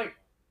was like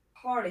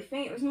hard. I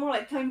think it was more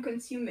like time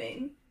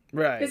consuming.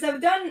 Right. Because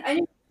I've done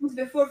animations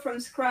before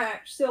from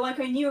scratch, so like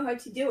I knew how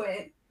to do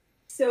it.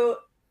 So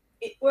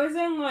it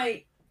wasn't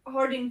like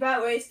hard in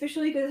that way,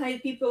 especially because I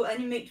had people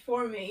animate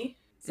for me.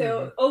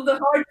 So all the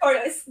hard part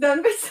is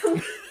done by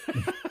someone.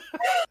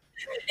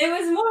 It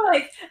was more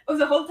like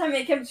the whole time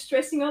I kept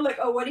stressing out, like,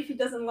 oh, what if he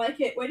doesn't like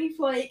it? What if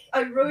like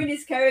I ruin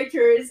his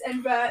characters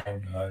and that?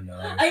 Oh no.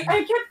 I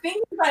kept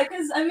thinking that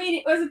because I mean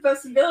it was a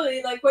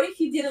possibility. Like, what if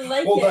you didn't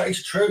like it? Well, that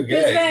is true.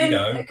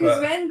 Yeah,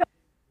 Because when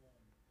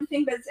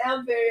thing that's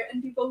out there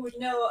and people would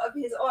know of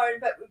his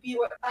art, that would be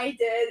what I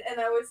did. And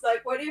I was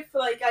like, what if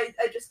like I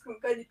just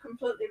got it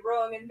completely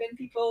wrong, and then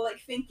people like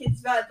think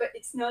it's that, but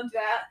it's not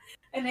that.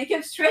 And I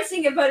kept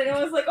stressing about it, and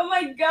I was like, oh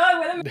my god,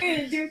 what am I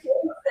going to do?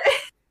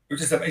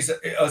 Which is, I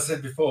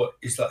said before,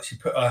 it's like she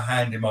put her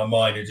hand in my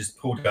mind and just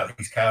pulled out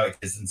these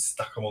characters and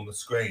stuck them on the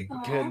screen.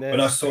 Goodness. When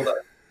I saw that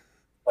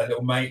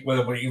little when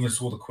I even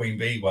saw the Queen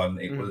Bee one,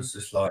 it was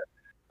just like,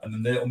 and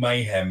then the little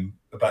Mayhem,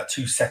 about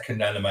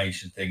 2-second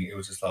animation thing, it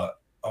was just like,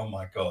 oh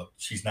my god,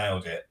 she's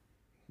nailed it.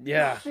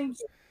 Yeah.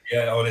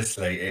 Yeah,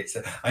 honestly, it's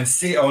and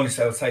honestly,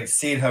 I would say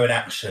seeing her in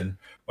action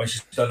when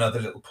she's done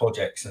other little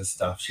projects and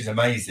stuff, she's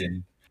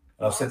amazing.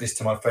 And I've said this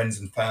to my friends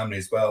and family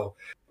as well.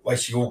 The way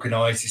she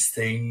organises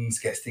things,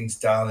 gets things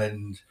done,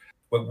 and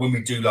when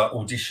we do like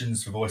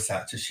auditions for voice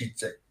actors,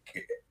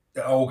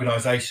 the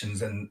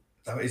organisations, and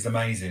that is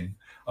amazing.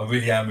 I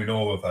really am in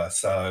awe of her.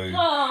 So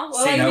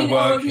seeing her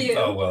work,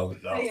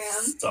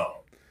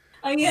 stop.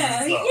 Oh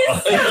yeah,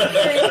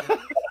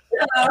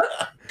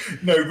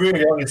 No,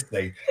 really,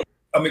 honestly.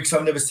 I mean, because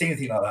I've never seen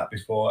anything like that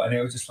before, and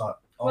it was just like,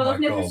 oh my god, I've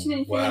never seen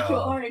anything like your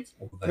art.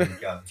 Well, there you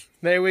go.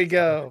 There we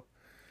go.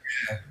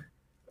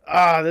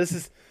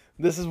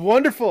 This is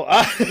wonderful.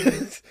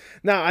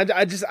 No,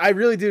 I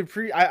really do.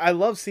 I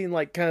love seeing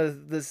like kind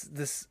of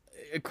this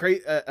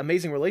great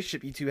amazing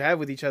relationship you two have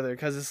with each other,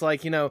 because it's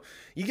like, you know,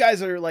 you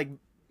guys are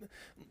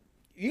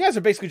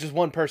basically just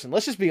one person.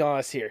 Let's just be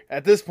honest here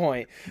at this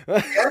point.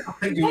 Yeah, I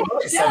think you're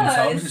right.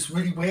 Sometimes it's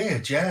really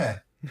weird. Yeah,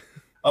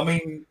 I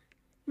mean,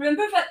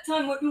 remember that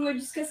time when we were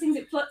discussing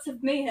the plots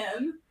of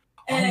Mayhem?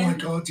 Oh my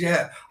god,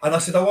 yeah. And I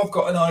said, oh, I've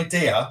got an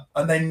idea,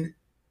 and then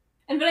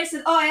I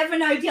said, oh, I have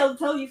an idea, I'll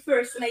tell you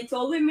first. And I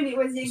told him, and it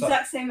was the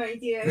exact same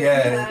idea.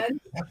 Yeah, it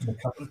happened a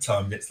couple of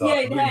times. It's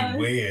like really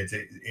weird.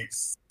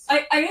 It's.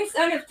 I know it's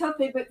out of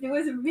topic, but there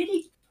was a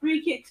really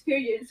freaky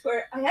experience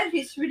where I had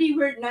this really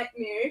weird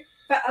nightmare.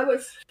 But I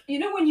was, you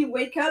know, when you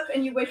wake up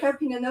and you wake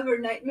up in another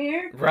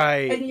nightmare,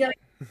 right?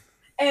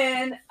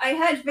 And I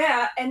had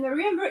that, and I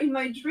remember in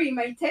my dream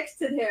I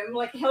texted him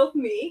like, "Help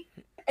me,"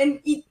 and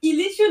he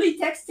literally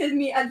texted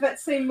me at that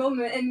same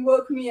moment and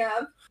woke me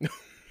up.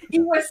 It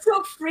was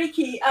so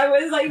freaky. I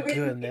was like, "This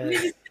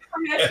is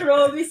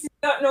supernatural. This is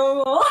not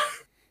normal."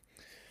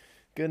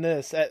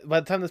 Goodness! By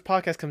the time this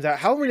podcast comes out,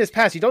 Halloween has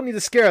passed. You don't need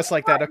to scare us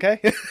like that, okay?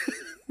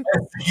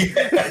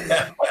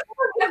 Yeah.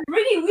 I have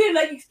really weird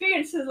like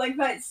experiences like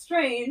that. It's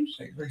strange.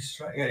 It's very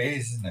strange. It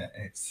is, isn't it?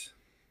 It's.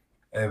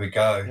 There we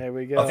go. There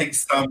we go. I think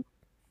some.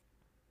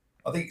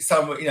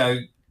 You know.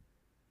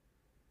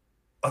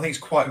 I think it's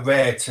quite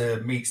rare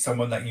to meet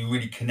someone that you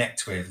really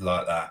connect with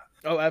like that.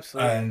 Oh,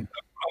 absolutely. And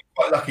I'm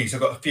quite lucky. So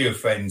I've got a few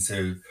friends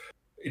who,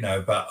 you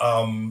know, but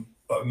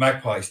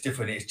Magpie is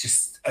different. It's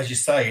just, as you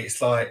say,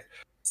 it's like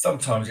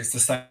sometimes it's the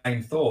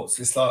same thoughts.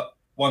 It's like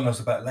one was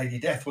about Lady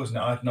Death, wasn't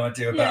it? I had an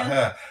idea about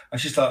her,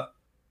 and she's like,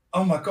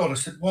 "Oh my god!" I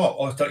said, "What?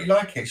 Oh, don't you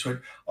like it?" She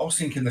went, "I was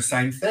thinking the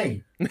same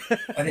thing,"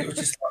 and it was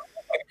just like,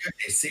 "Oh my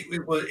goodness!"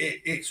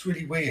 It's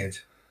really weird,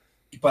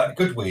 but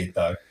good weird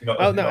though.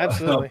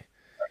 Absolutely.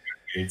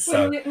 Weird,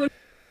 so. When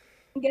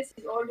gets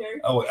his order.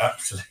 Oh,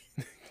 absolutely.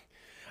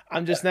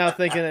 I'm just now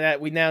thinking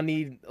that we now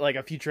need like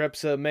a future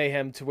episode of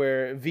Mayhem to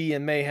where V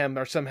and Mayhem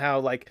are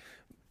somehow like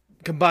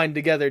combined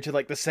together to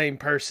like the same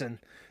person,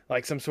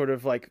 like some sort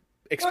of like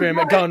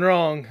experiment gone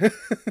wrong.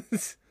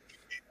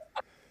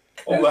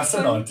 Oh, that's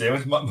an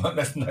idea.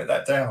 Let's note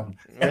that down.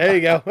 There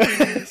you go.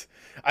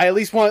 I at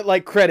least want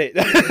like credit.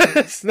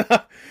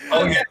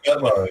 Oh yeah,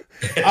 don't worry.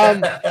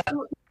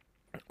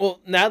 Well,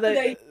 now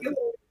that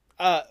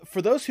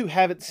for those who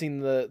haven't seen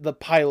the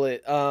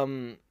pilot,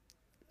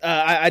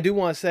 I do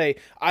want to say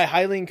I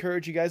highly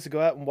encourage you guys to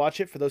go out and watch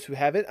it. For those who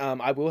haven't,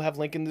 I will have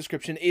link in the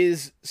description. It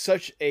is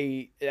such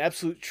an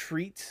absolute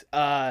treat.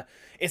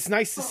 It's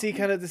nice to see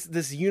kind of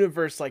this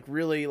universe like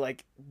really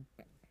like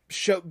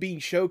being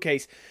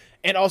showcased.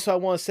 And also I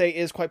want to say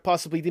is quite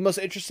possibly the most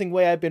interesting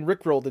way I've been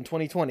rickrolled in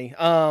 2020.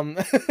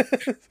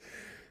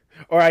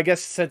 Or I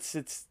guess since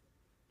it's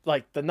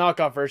like the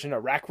knockoff version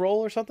of Rackroll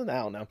or something.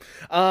 I don't know.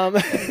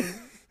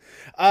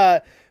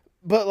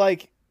 But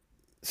like,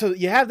 so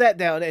you have that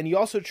down, and you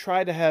also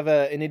tried to have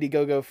an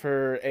Indiegogo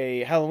for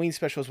a Halloween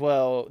special as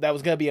well. That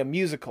was going to be a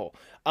musical,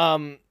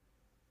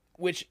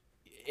 which,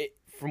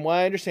 from what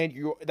I understand,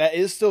 that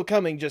is still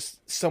coming,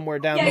 just somewhere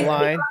down the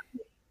line.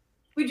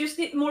 we just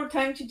need more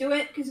time to do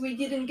it because we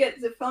didn't get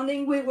the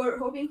funding we were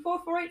hoping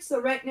for it. So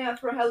right now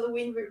for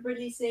Halloween we're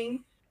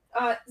releasing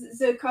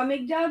the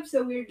comic dub.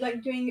 So we're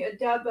like doing a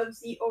dub of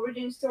the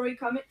origin story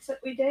comics that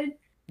we did.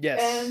 Yes.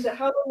 And the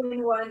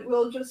Halloween one,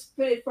 we'll just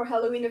put it for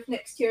Halloween of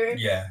next year.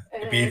 Yeah,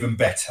 it'll be even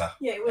better.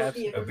 Yeah, it will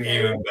be It'll be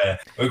even better.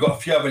 We've got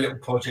a few other little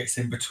projects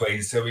in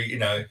between, so we've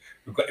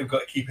got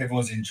to keep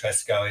everyone's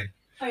interest going.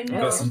 I know.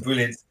 We've got some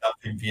brilliant stuff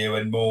in view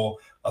and more.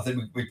 I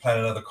think we plan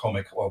another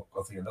comic. Well,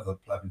 I think another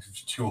plan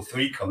 2 or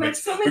 3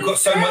 comics. We've got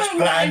so much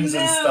plans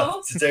and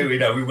stuff to do. We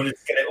wanted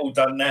to get it all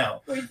done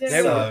now.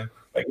 So,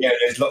 but yeah,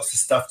 there's lots of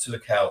stuff to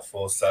look out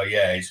for. So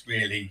yeah, it's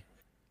really.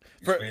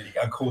 And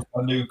of course,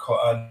 our new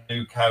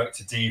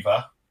character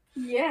Diva.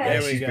 Yeah,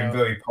 she's been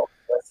very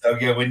popular. So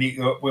yeah,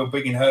 we're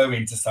bringing her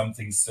into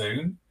something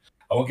soon.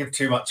 I won't give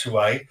too much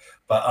away,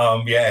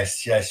 but yes,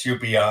 she'll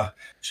be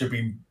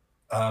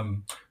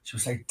she'll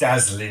say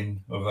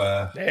dazzling with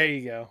her. There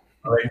you go.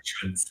 Her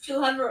entrance.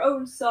 She'll have her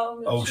own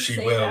song. Oh, she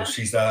will. That.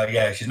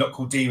 She's not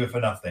called Diva for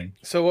nothing.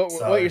 So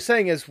what you're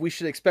saying is we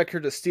should expect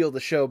her to steal the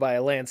show by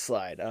a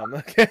landslide.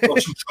 Okay. Well,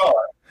 she'll try.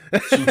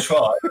 She'll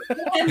try.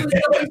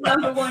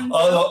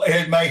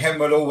 Mayhem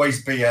will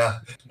always be a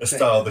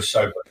star of the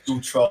show,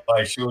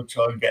 but she'll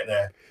try and get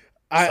there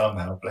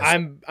somehow.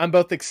 I'm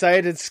both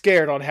excited and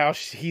scared on how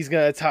he's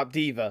gonna top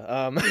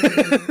Diva.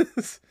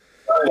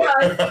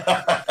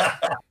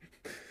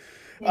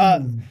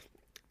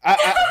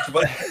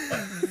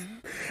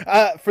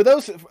 For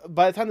those,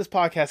 by the time this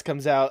podcast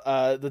comes out,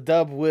 the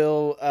dub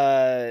will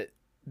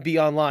be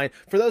online.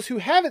 For those who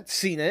haven't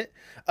seen it,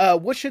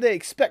 what should they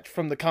expect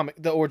from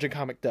the origin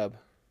comic dub?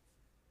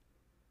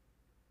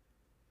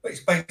 It's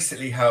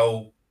basically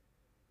how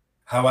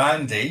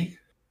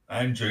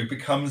Andrew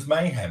becomes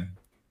Mayhem.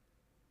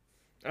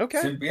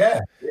 Okay. So, yeah,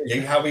 really,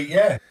 how we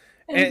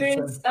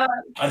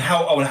and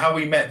how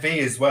we met V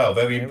as well.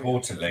 Very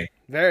importantly.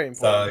 Very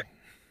important.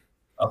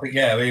 So I think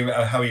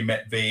how he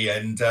met V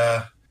and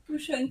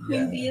Pusha and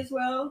Queen V as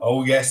well.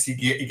 Oh yes, you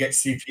get to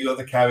see a few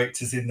other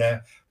characters in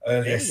their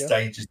earlier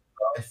stages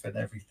of life and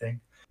everything.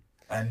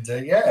 And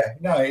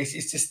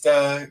it's just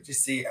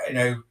see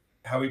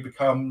how he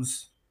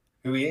becomes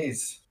who he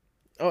is.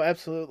 Oh,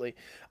 absolutely.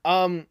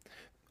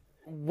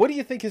 What do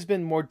you think has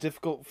been more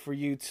difficult for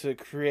you to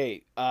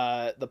create?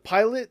 The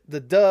pilot, the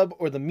dub,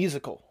 or the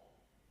musical?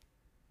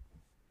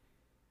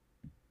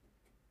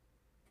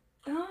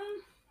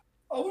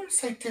 I wouldn't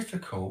say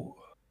difficult.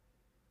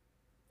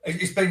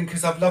 It's been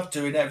because I've loved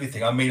doing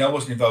everything. I mean, I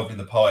wasn't involved in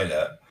the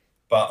pilot,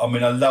 but I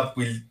mean,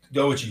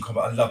 the origin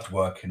comic. I loved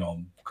working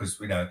on because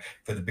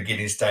for the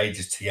beginning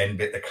stages to the end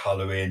bit, the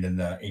colouring and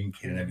the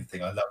inking and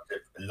everything. I loved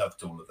it. I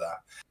loved all of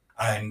that.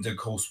 And of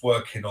course,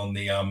 working on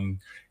the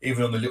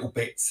even on the little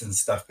bits and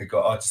stuff we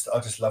got, I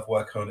just love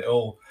working on it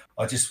all.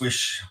 I just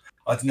wish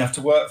I didn't have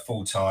to work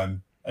full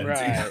time. And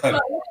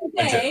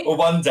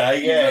one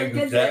day,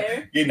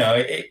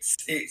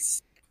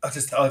 it's I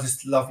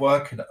just love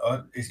working.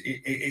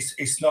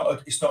 It's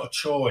not a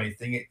chore or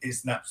anything.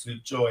 It's an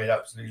absolute joy. I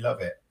absolutely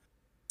love it.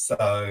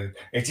 So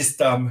it's just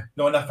not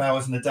enough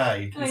hours in a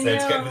day to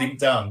get everything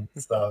done.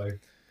 So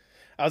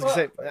I was gonna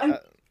say.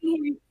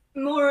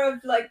 More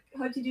of like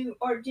how to do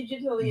art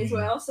digitally as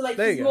well, so like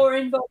he's more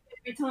involved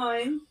every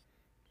time.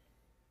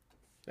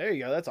 There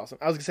you go. That's awesome.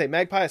 I was gonna say,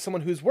 Magpie, as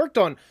someone who's worked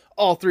on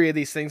all 3 of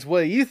these things, what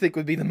do you think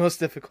would be the most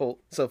difficult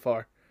so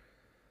far?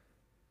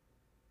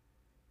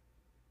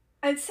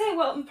 I'd say,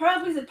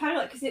 probably the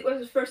pilot because it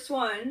was the first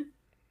one,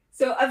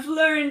 so I've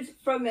learned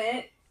from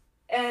it.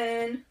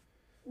 And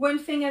one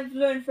thing I've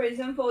learned, for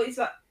example, is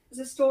that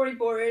the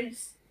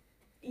storyboards.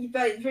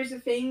 But there's a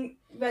thing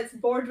that's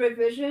board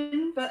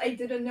revision that I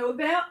didn't know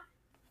about,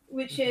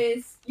 which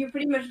is you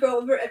pretty much go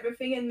over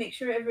everything and make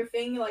sure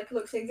everything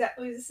looks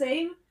exactly the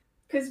same.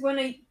 Because when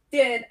I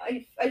did,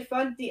 I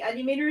thought the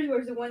animators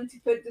were the ones to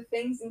put the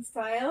things in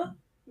style,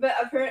 but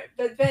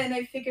then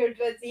I figured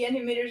that the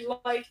animators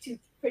like to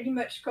pretty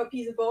much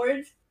copy the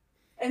board,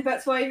 and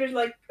that's why there's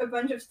a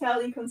bunch of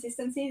style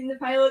inconsistencies in the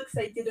pilot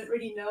because I didn't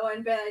really know,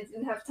 and then I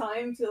didn't have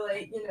time to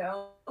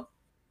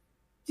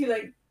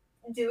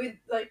do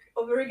it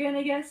over again,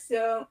 I guess.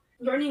 So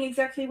learning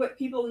exactly what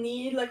people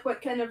need,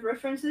 what kind of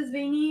references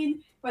they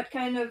need, what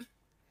kind of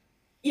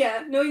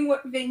knowing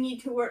what they need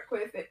to work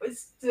with, it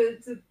was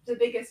the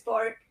biggest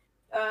part.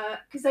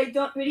 Because I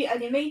don't really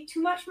animate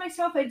too much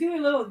myself. I do a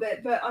little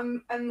bit, but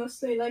I'm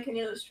mostly an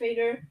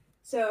illustrator.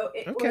 So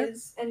it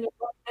was and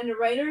a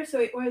writer. So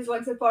it was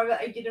the part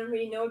that I didn't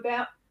really know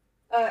about.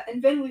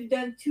 And then we've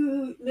done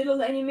 2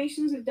 little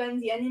animations. We've done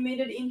the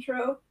animated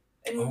intro.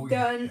 And we've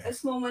done a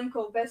small one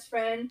called Best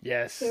Friend.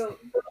 Yes. So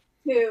those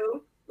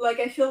 2,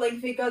 I feel like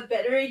they got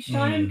better each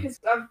time because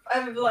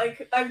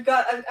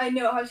I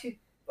know how to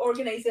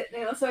organize it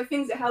now. So I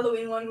think the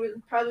Halloween one will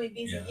probably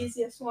be the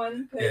easiest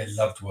one. Yeah,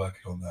 loved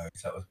working on those.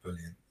 That was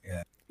brilliant.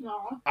 Yeah.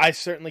 Aww. I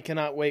certainly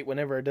cannot wait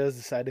whenever it does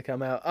decide to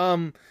come out.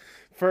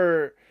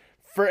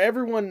 For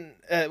everyone,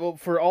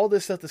 for all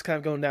this stuff that's kind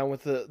of going down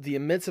with the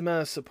immense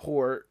amount of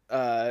support,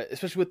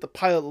 especially with the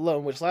pilot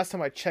alone, which last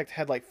time I checked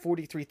had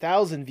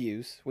 43,000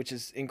 views, which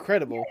is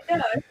incredible.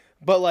 Yeah.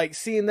 But like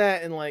seeing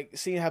that and like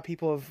seeing how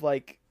people have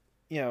like,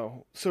 you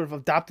know, sort of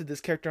adopted this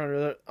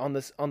character on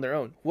their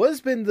own. What has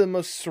been the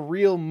most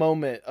surreal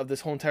moment of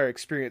this whole entire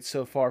experience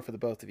so far for the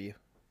both of you?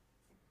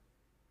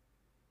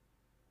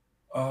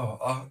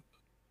 Oh,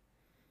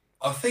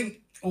 I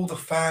think all the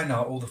fan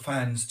art all the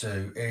fans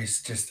do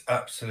is just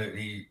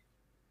absolutely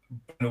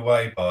blown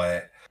away by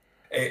it.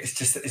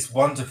 It's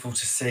wonderful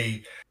to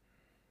see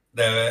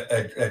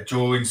their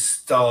drawing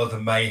style, the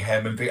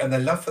mayhem, and their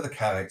love for the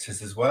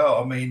characters as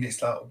well. I mean,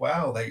 it's like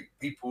wow,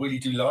 people really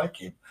do like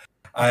him,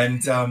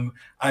 and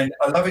I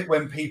love it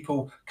when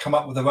people come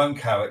up with their own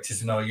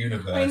characters in our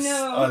universe.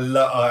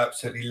 I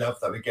absolutely love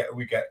that.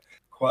 We get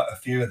quite a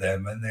few of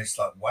them, and it's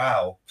like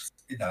wow,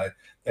 you know,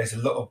 there's a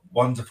lot of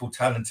wonderful,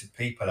 talented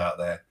people out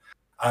there,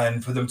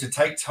 and for them to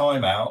take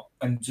time out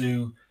and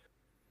do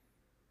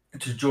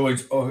to draw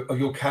of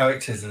your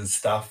characters and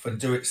stuff and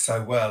do it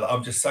so well,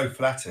 I'm just so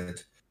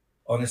flattered.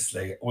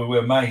 Honestly, we're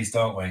amazed,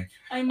 aren't we?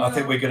 I know. I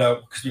think we're gonna,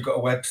 because we've got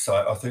a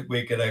website. I think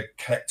we're gonna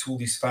collect all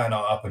these fan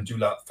art up and do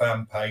like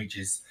fan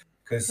pages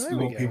because we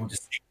want people to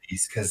see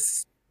these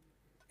because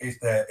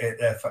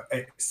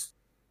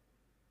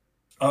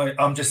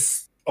I'm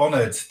just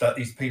honoured that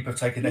these people have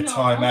taken their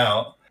time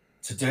out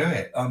to do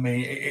it. I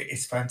mean,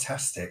 it's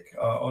fantastic.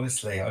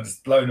 Honestly, I'm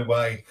just blown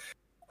away,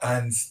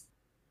 and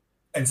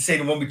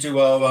seeing when we do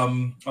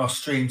our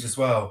streams as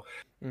well.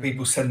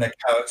 People send their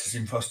characters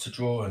in for us to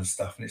draw and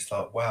stuff, and it's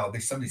like, wow,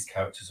 some of these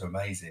characters are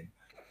amazing,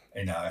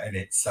 you know. And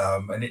it's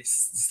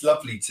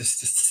lovely just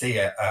to see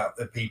it out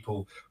the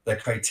people, their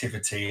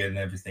creativity and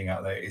everything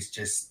out there. It's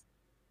just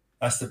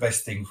that's the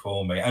best thing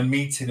for me. And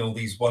meeting all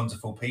these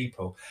wonderful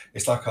people,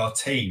 it's like our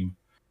team.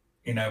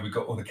 You know, we've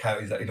got all the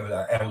characters, like, you know,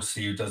 like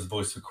Elsie who does the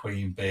voice for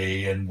Queen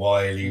Bee, and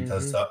Wiley who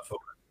does that for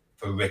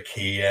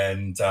Ricky,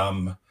 and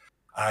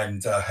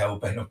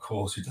Hellbent, of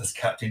course, who does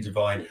Captain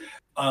Divine.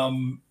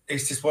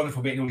 It's just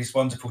wonderful meeting all these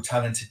wonderful,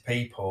 talented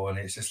people, and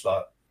it's just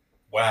like,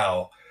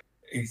 wow,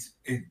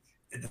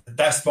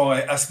 that's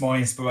my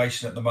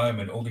inspiration at the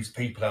moment. All these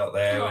people out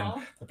there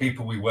and the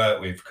people we work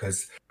with,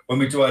 because when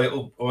we do our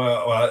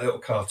little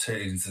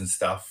cartoons and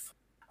stuff,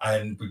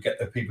 and we get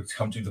the people to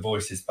come do the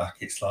voices back,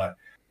 it's like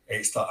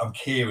I'm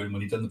Kieran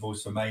when he done the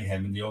voice for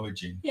Mayhem in the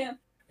Origin. Yeah,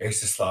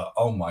 it's just like,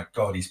 oh my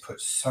god, he's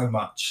put so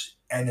much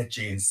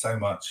energy and so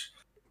much.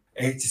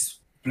 It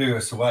just blew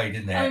us away,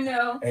 didn't it? I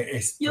know.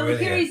 You'll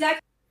hear his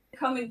accent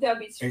coming dub.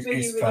 It's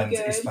really good.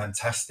 It's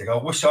fantastic. I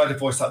wish I had a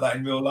voice like that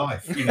in real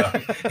life, you know.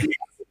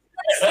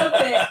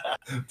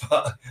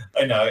 But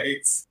I know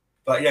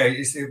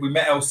we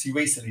met Elsie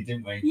recently,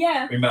 didn't we?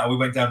 Yeah. We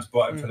went down to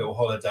Brighton for a little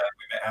holiday.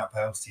 We met Alp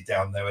Elsie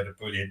down there, had a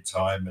brilliant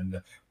time,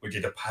 and we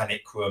did a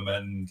panic room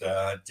and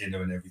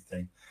dinner and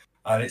everything.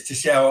 And it's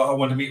just I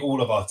want to meet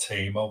all of our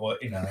team. I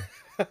want, you know,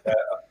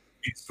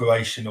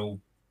 inspirational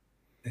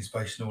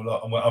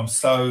lot. And I'm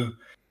so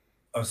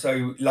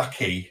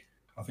lucky.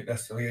 I think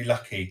that's really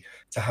lucky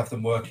to have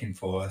them working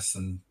for us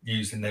and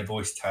using their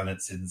voice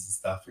talents and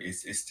stuff.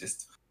 It's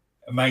just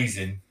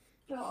amazing.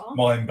 Aww.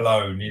 Mind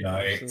blown, you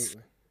know.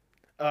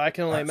 I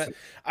can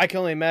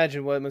only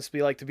imagine what it must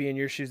be like to be in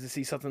your shoes to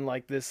see something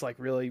like this, like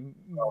really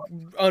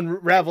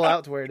unravel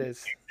out to where it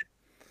is.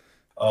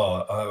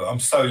 Oh, I'm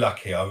so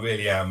lucky. I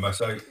really am. I'm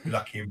so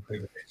lucky and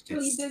privileged. You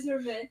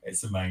deserve it.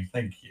 It's amazing.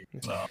 Thank you.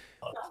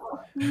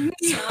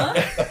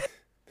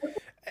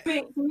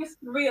 The most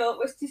real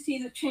was to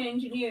see the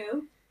change in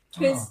you,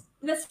 because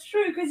that's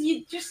true. Because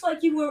you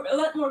were a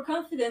lot more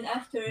confident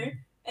after,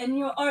 and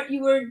your art,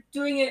 you were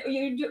doing it.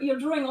 You're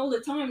drawing all the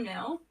time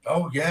now.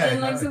 Oh yeah.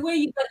 And the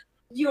way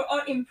your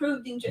art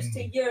improved in just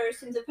a year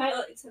since the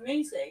pilot, it's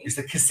amazing. It's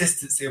the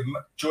consistency of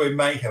drawing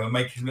Mayhem and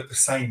making it look the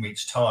same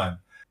each time.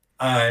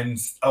 And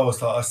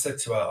I said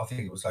to her, I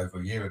think it was over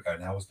a year ago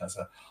now, wasn't it?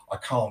 So I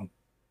can't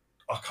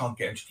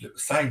get him to look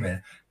the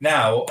same.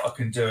 Now I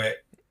can do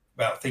it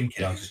without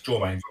thinking. I just draw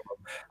Mayhem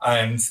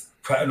and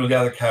all the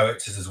other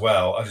characters as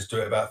well. I just do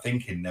it without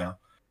thinking now,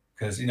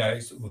 because you know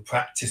it's with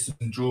practice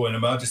and drawing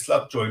them. I just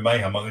love drawing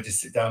Mayhem. I can just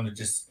sit down and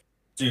just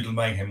doodle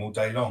Mayhem all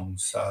day long.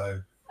 So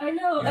I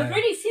know. Yeah. I've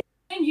already seen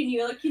a change in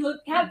you. Like you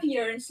look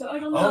happier, and so I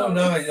don't know. Oh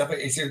no,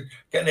 it's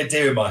getting an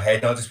idea in my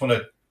head. I just want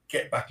to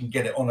get back and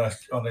get it on a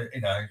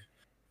you know.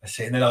 That's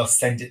it, and then I'll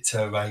send it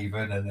to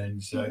Raven, and then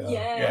so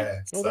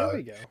Well, there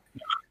we go.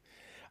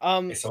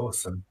 It's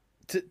awesome.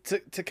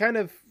 To kind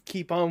of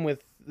keep on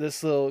with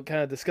this little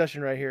kind of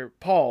discussion right here,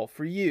 Paul,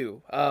 for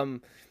you,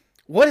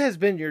 what has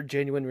been your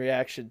genuine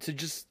reaction to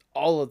just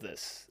all of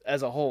this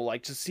as a whole?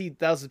 Like to see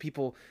thousands of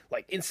people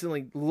like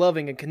instantly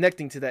loving and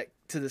connecting to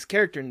this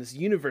character in this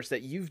universe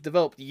that you've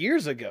developed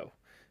years ago.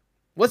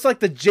 What's like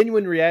the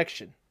genuine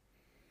reaction?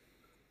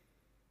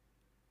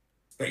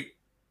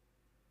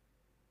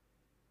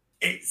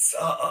 It's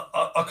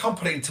I can't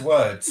put it into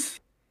words.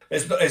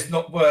 There's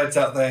not words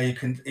out there you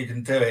can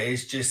do it.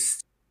 It's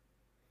just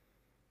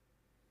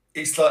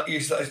it's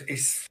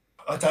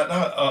I don't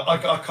know.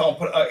 I can't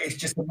put. It's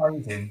just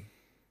amazing.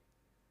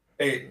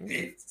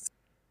 It's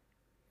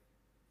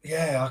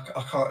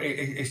I can't.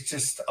 It's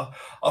just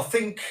I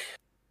think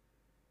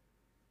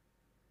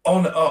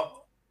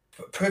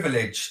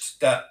privileged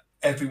that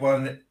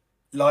everyone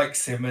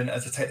likes him, and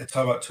as I take the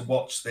time out to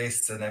watch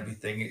this and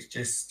everything, it's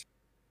just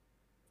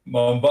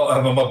my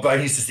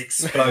brain is just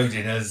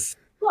exploding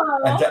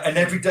and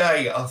every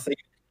day I think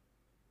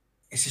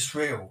it's just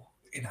real,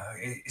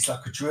 it's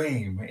like a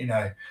dream,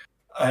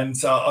 and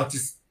so I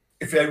just,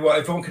 if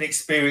everyone can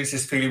experience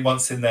this feeling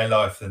once in their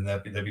life, then they'll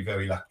be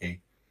very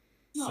lucky.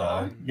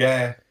 So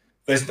yeah,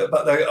 there's not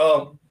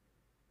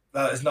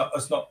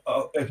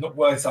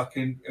words I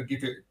can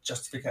give it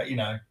justification,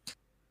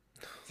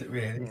 Is it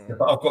really?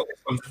 But I've got this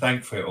one to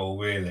thank for it all,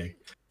 really.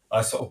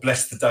 I sort of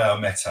blessed the day I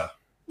met her.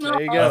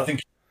 There you go.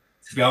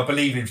 I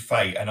believe in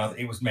fate, and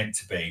it was meant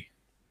to be.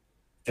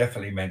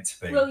 Definitely meant to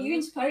be. Well, you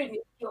inspired me,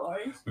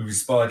 George. We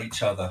inspired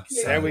each other.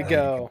 Yeah. So There we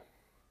go.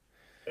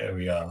 There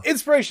we are.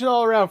 Inspiration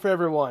all around for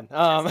everyone.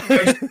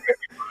 Yes.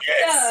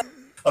 Yeah.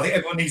 I think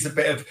everyone needs a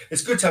bit of.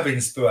 It's good to have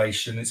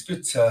inspiration. It's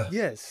good to.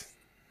 Yes.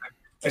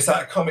 It's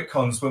like Comic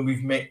Cons when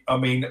we've met. I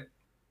mean,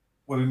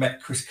 when we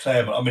met Chris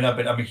Claremont. I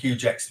mean, I'm a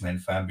huge X-Men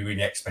fan. Been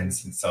reading X-Men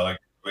since I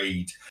could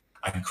read.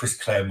 And Chris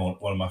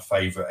Claremont, one of my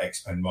favourite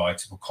X-Men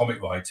writers, or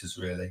comic writers,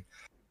 really.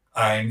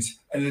 And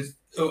it's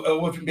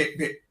always a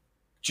bit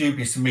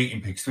dubious of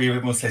meeting people. So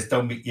everyone says,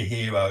 don't meet your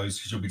heroes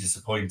because you'll be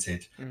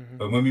disappointed. Mm-hmm.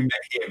 But when we met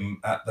him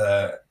at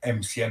the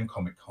MCM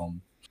Comic Con,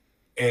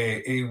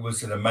 he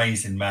was an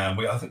amazing man.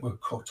 I think we were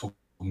talking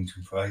to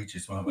him for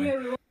ages, weren't we?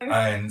 Yeah.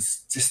 And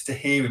just to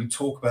hear him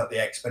talk about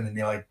the X-Men and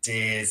the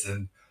ideas,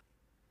 and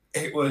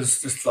it was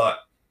just like,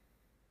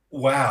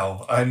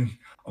 wow. And I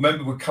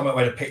remember we'd come up,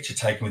 we had a picture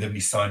taken with him, and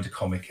he signed a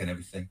comic and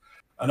everything.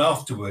 And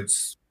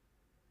afterwards,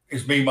 it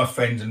was me, my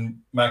friend, and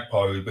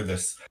Magpie who were with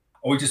us.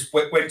 And we just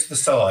went to the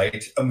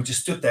side, and we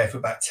just stood there for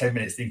about 10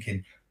 minutes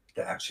thinking, did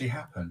that actually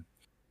happen?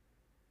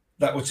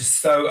 That was just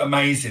so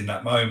amazing,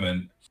 that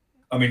moment.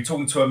 I mean,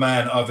 talking to a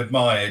man I've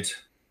admired,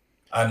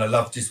 and I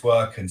loved his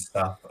work and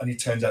stuff, and he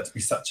turned out to be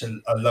such a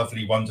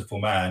lovely, wonderful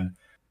man.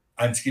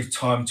 And to give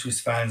time to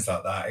his fans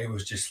like that, it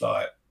was just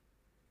like,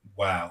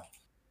 wow.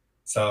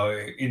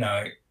 So,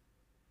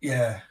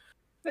 yeah.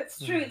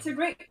 That's true. It's a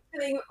great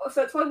feeling.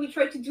 So that's why we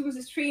try to do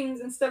the streams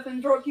and stuff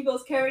and draw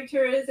people's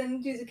characters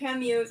and do the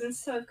cameos and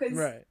stuff. Because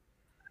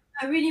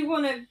I really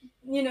want to,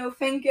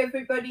 thank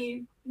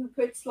everybody who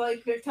puts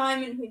like their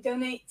time and who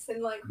donates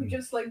and like who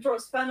just like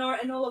draws fan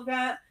art and all of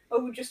that, or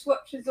who just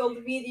watches all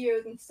the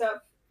videos and stuff.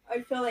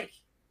 I feel like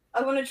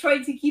I want to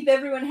try to keep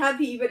everyone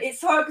happy, but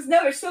it's hard because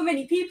now there's so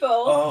many people.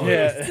 Oh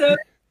yeah.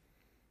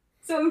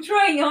 So I'm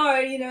trying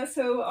hard,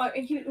 so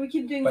we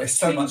keep doing. But it's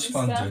so much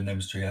fun doing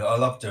them streams. I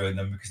love doing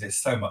them because it's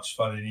so much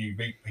fun, and you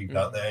meet people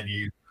out there, and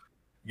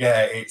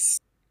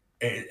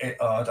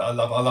I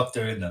love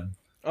doing them.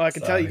 Oh, I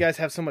can tell you guys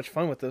have so much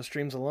fun with those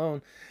streams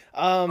alone.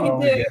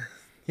 Yeah.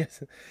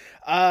 Yes.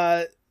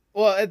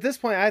 Well, at this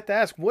point, I have to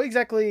ask, what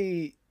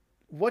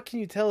can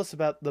you tell us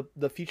about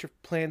the future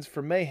plans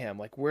for Mayhem?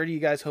 Like, where do you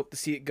guys hope to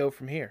see it go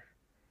from here?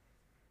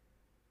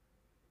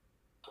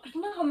 I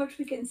don't know how much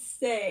we can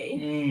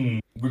say.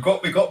 We've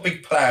got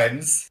big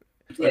plans.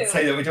 Let's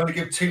say that we don't want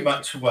to give too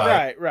much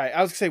away. Right.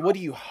 I was gonna say, what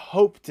do you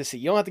hope to see?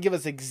 You don't have to give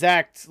us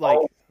exact We're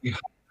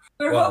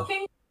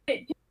hoping to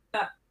do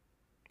that.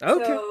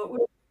 Okay.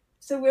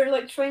 So we're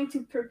like trying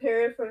to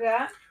prepare for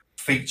that.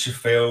 Feature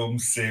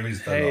films,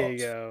 series. There you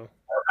go.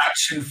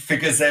 Action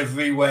figures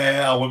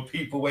everywhere. I want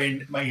people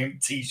wearing Mayhem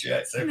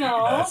t-shirts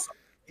everywhere.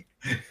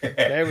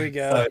 There we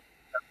go. So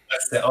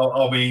that's it.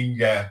 I mean,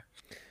 yeah.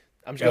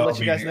 I'm just going to let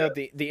you guys know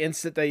the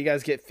instant that you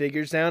guys get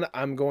figures down,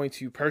 I'm going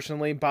to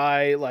personally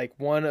buy like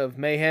one of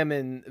Mayhem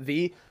and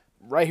V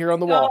right here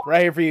on the wall,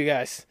 right here for you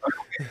guys.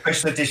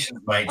 Special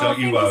editions, mate. Don't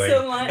you worry. Thank you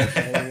so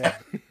much.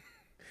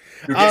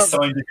 You'll get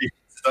signed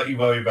editions. Don't you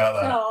worry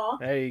about that. Aww.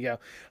 There you go.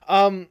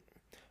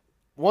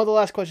 One of the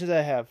last questions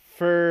I have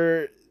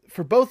for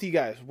both of you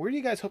guys, where do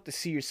you guys hope to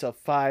see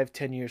yourself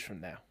 5-10 years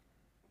from now?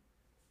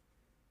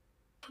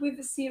 With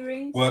the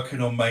series.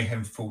 Working on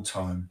Mayhem full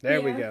time.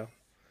 There we go.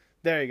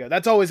 There you go.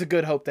 That's always a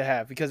good hope to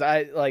have, because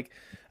I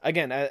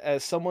again,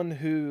 as someone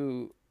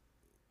who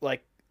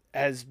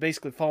has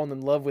basically fallen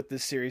in love with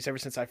this series ever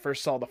since I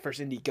first saw the first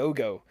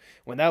Indiegogo,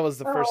 when that was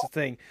the first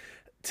thing,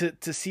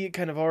 to see it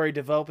kind of already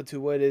develop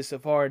into what it is so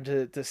far,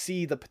 and to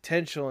see the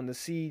potential and to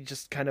see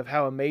just kind of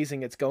how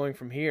amazing it's going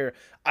from here,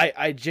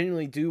 I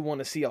genuinely do want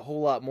to see a whole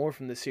lot more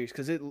from this series,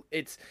 because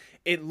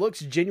it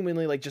looks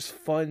genuinely like just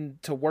fun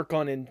to work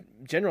on in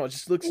general. It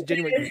just looks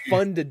genuinely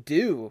fun to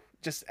do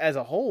just as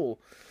a whole.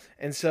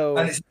 And it's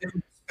a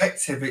different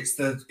perspective. It's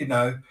the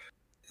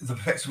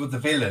perspective of the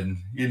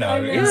villain,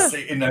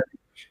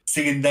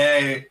 seeing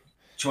their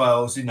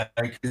trials,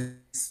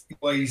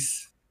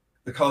 because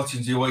the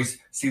cartoons, you always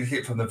see the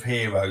hit from the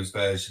heroes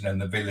version,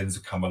 and the villains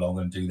will come along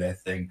and do their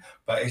thing.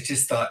 But it's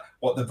just like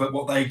what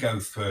they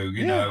go through,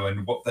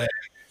 and what their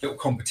little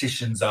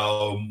competitions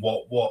are, and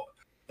what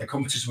their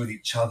competition with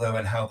each other,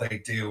 and how they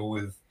deal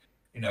with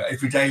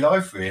everyday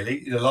life,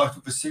 really, the life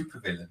of a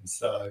supervillain.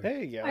 So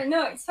there you go. I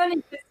know, it's funny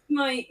because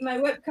my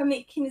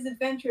webcomic King's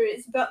Adventure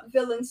is about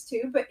villains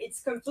too, but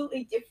it's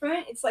completely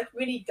different. It's like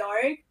really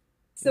dark,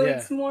 so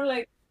it's more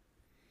like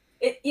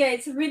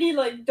it's really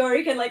like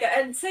dark and like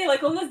I'd say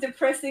like almost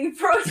depressing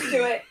approach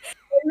to it.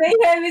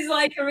 Mayhem is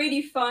like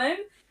really fun,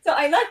 so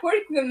I like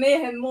working with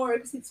Mayhem more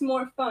because it's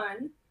more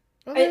fun.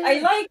 I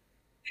like.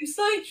 I'm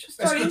starting it's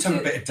good to have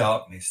a bit of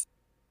darkness.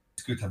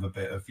 It's good to have a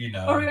bit of, you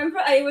know. I remember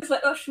I was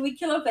like, oh, should we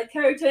kill off that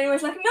character? And I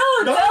was like, no.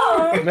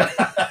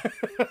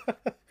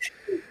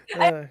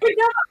 I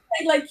forgot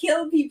I'd like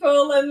kill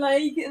people and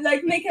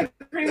like make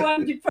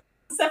everyone depressed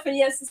and stuff, and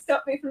he has to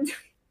stop me from doing.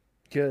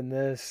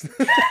 Goodness.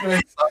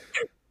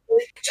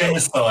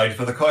 Genocide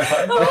for the Kai.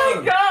 Oh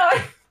my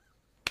god.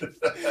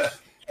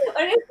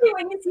 Honestly,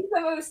 when you see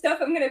some of the stuff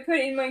I'm gonna put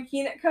in my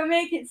Keenan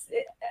comic,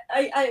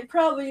 I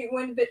probably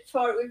went a bit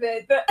far with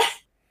it, but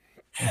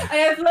I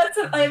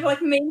have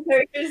like main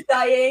characters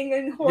dying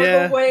in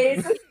horrible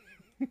ways.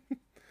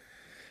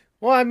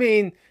 Well, I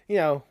mean, you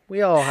know,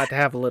 we all have to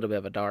have a little bit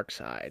of a dark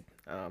side.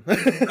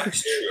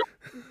 That's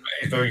true.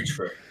 It's very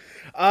true.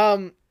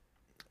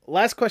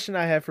 Last question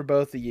I have for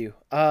both of you.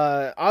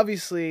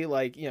 Obviously,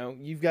 like, you know,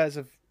 you guys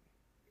have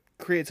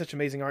created such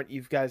amazing art.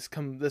 You guys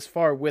come this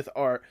far with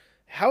art.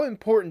 How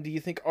important do you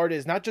think art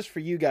is, not just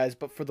for you guys,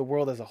 but for the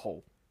world as a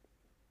whole?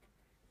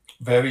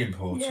 Very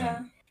important.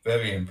 Yeah.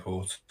 Very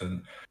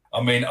important.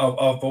 I mean,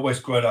 I've always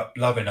grown up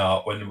loving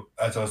art.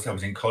 As I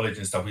was in college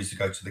and stuff, we used to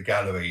go to the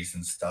galleries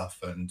and stuff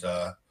and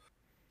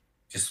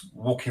just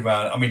walking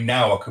around. I mean,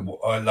 now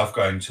I love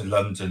going to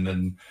London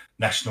and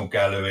National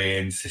Gallery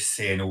and just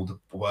seeing all the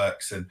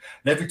works. And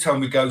every time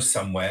we go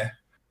somewhere,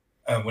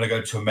 when I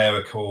go to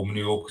America or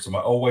New York or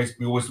somewhere,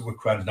 we always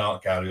look around an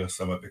art gallery or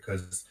somewhere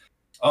because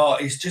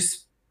art is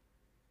just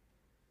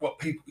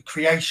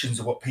creations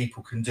of what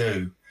people can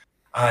do.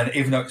 And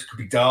even though it could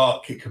be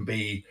dark, it can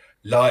be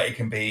light, it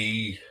can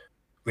be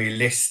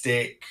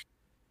realistic,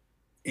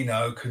 you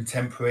know,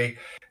 contemporary.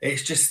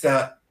 It's just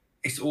that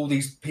it's all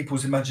these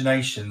people's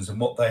imaginations and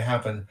what they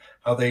have and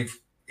how they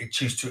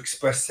choose to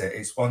express it.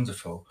 It's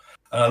wonderful.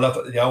 And I love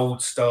the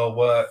old style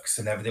works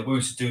and everything. We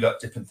used to do like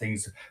different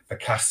things,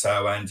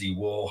 Picasso, Andy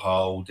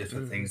Warhol,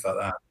 different things like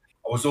that.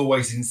 I was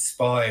always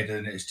inspired,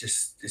 and it's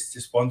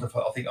just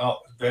wonderful. I think art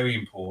is very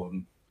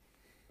important.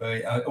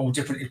 All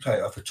different,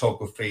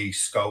 photography,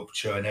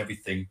 sculpture, and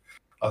everything.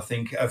 I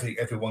think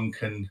everyone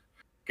can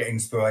get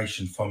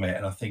inspiration from it,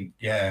 and I think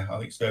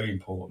it's very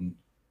important.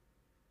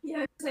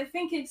 Yeah, because I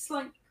think it's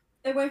like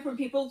a way for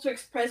people to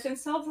express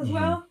themselves as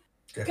well.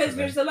 Because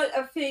there's a lot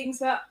of things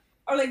that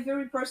are like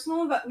very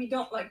personal that we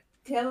don't like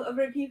tell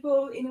other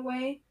people in a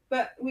way,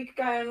 but we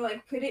kind of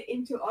like put it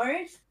into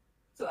art.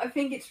 So I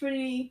think it's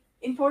really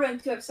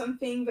important to have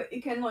something that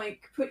you can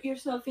like put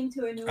yourself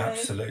into in a way.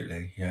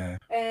 Absolutely, yeah.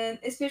 And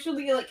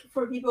especially like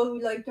for people who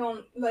like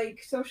don't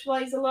like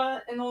socialize a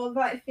lot and all of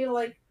that, I feel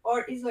like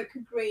art is like a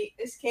great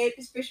escape,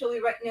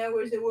 especially right now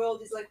where the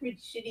world is like really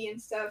shitty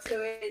and stuff.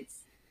 So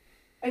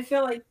I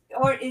feel like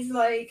art is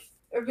like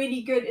a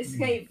really good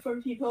escape for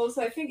people.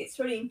 So I think it's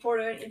really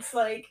important. It's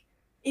like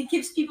it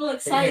keeps people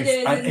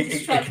excited and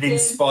it can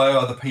inspire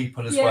other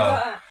people as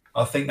well.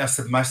 I think that's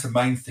the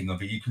main thing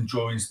of it. You can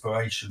draw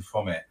inspiration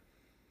from it.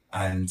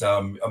 And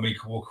I mean, you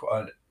can walk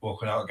on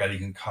art gallery, you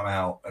can come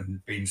out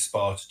and be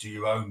inspired to do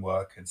your own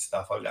work and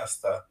stuff. I think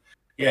that's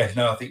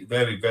I think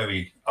very,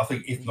 very, I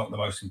think if not the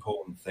most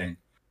important thing,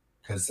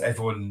 because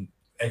everyone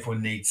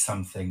needs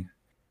something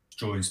to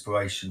draw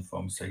inspiration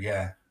from. So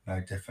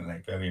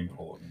definitely very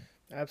important.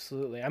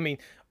 Absolutely. I mean,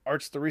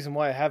 art's the reason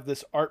why I have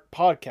this art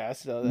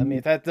podcast. I mean,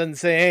 if that doesn't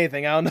say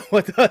anything, I don't know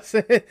what does.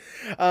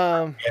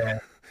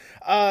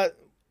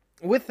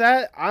 With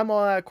that, I'm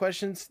all out of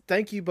questions.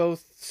 Thank you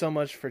both so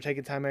much for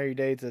taking time out of your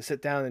day to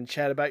sit down and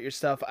chat about your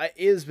stuff.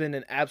 It has been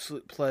an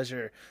absolute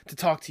pleasure to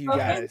talk to you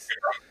guys.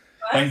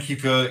 Thank you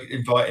for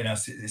inviting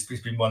us. It's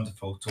been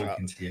wonderful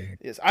talking to you.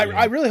 Yes,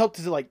 I really hope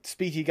to like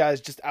speak to you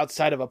guys just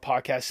outside of a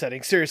podcast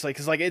setting. Seriously,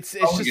 because like it's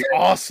just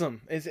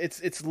awesome.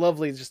 It's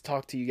lovely to just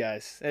talk to you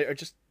guys or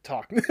just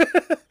talk.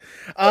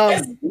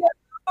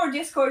 Or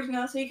Discord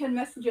now, so you can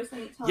message us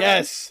anytime.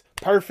 Yes,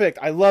 perfect.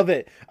 I love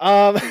it.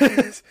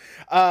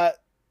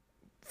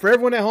 For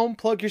everyone at home,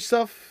 plug your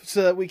stuff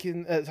so that we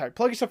can.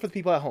 Plug your stuff for the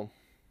people at home.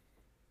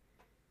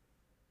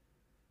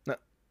 No,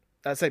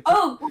 that's it.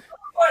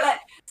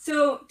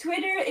 So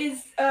Twitter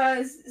is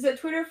the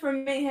Twitter for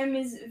Mayhem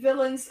is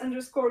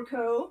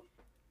villains_co.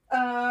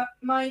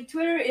 My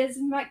Twitter is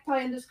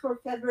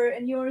magpie_feather,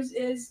 and yours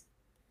is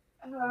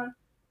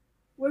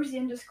where's the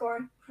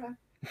underscore? Crap.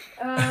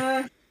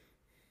 I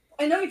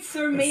know it's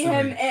Sir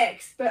Mayhem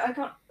X, but I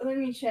can't. Let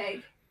me check.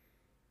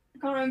 I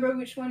can't remember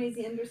which one is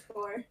the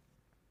underscore.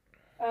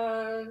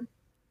 Of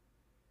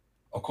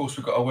course,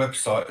 we've got our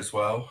website as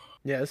well.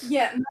 Yes.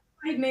 Yeah,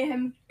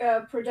 Mayhem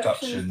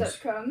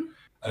Productions.com.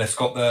 And it's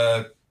got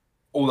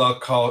all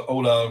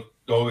our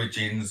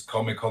Origins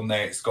comic on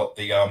there. It's got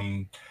the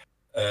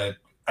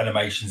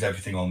animations,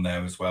 everything on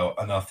there as well.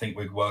 And I think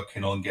we're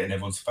working on getting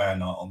everyone's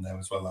fan art on there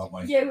as well, aren't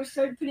we? Yeah, we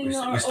started putting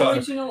our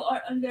original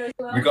art on there as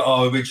well. We got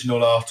our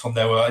original art on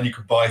there, and you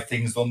can buy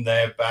things on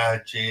there: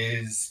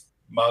 badges,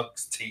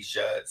 mugs,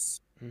 T-shirts.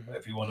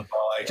 Whatever you want to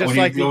buy. Just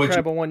like the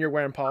incredible one you're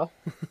wearing, Paul.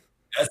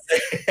 That's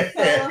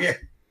it.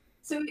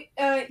 So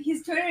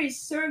his Twitter is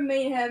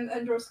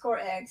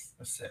SirMayhem_X.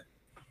 That's it.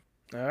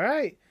 All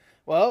right.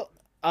 Well,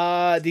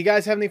 do you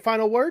guys have any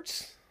final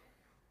words?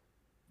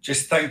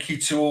 Just thank you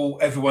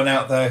to everyone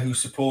out there who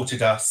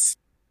supported us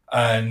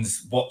and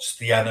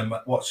watched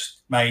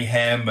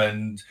Mayhem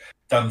and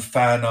done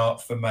fan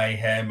art for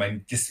Mayhem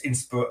and just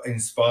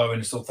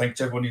inspiring us all. Thank you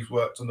to everyone who's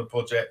worked on the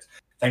project.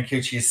 Thank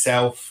you to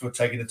yourself for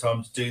taking the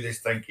time to do this.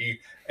 Thank you,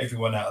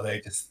 everyone out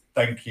there. Just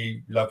thank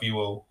you. Love you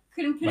all.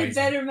 Couldn't put it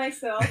better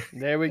myself.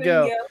 There we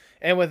go.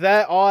 And with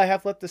that, all I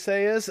have left to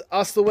say is,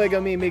 hasta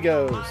luego, mi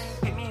amigos.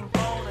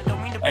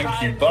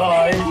 Thank you.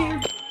 Bye.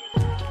 Thank you.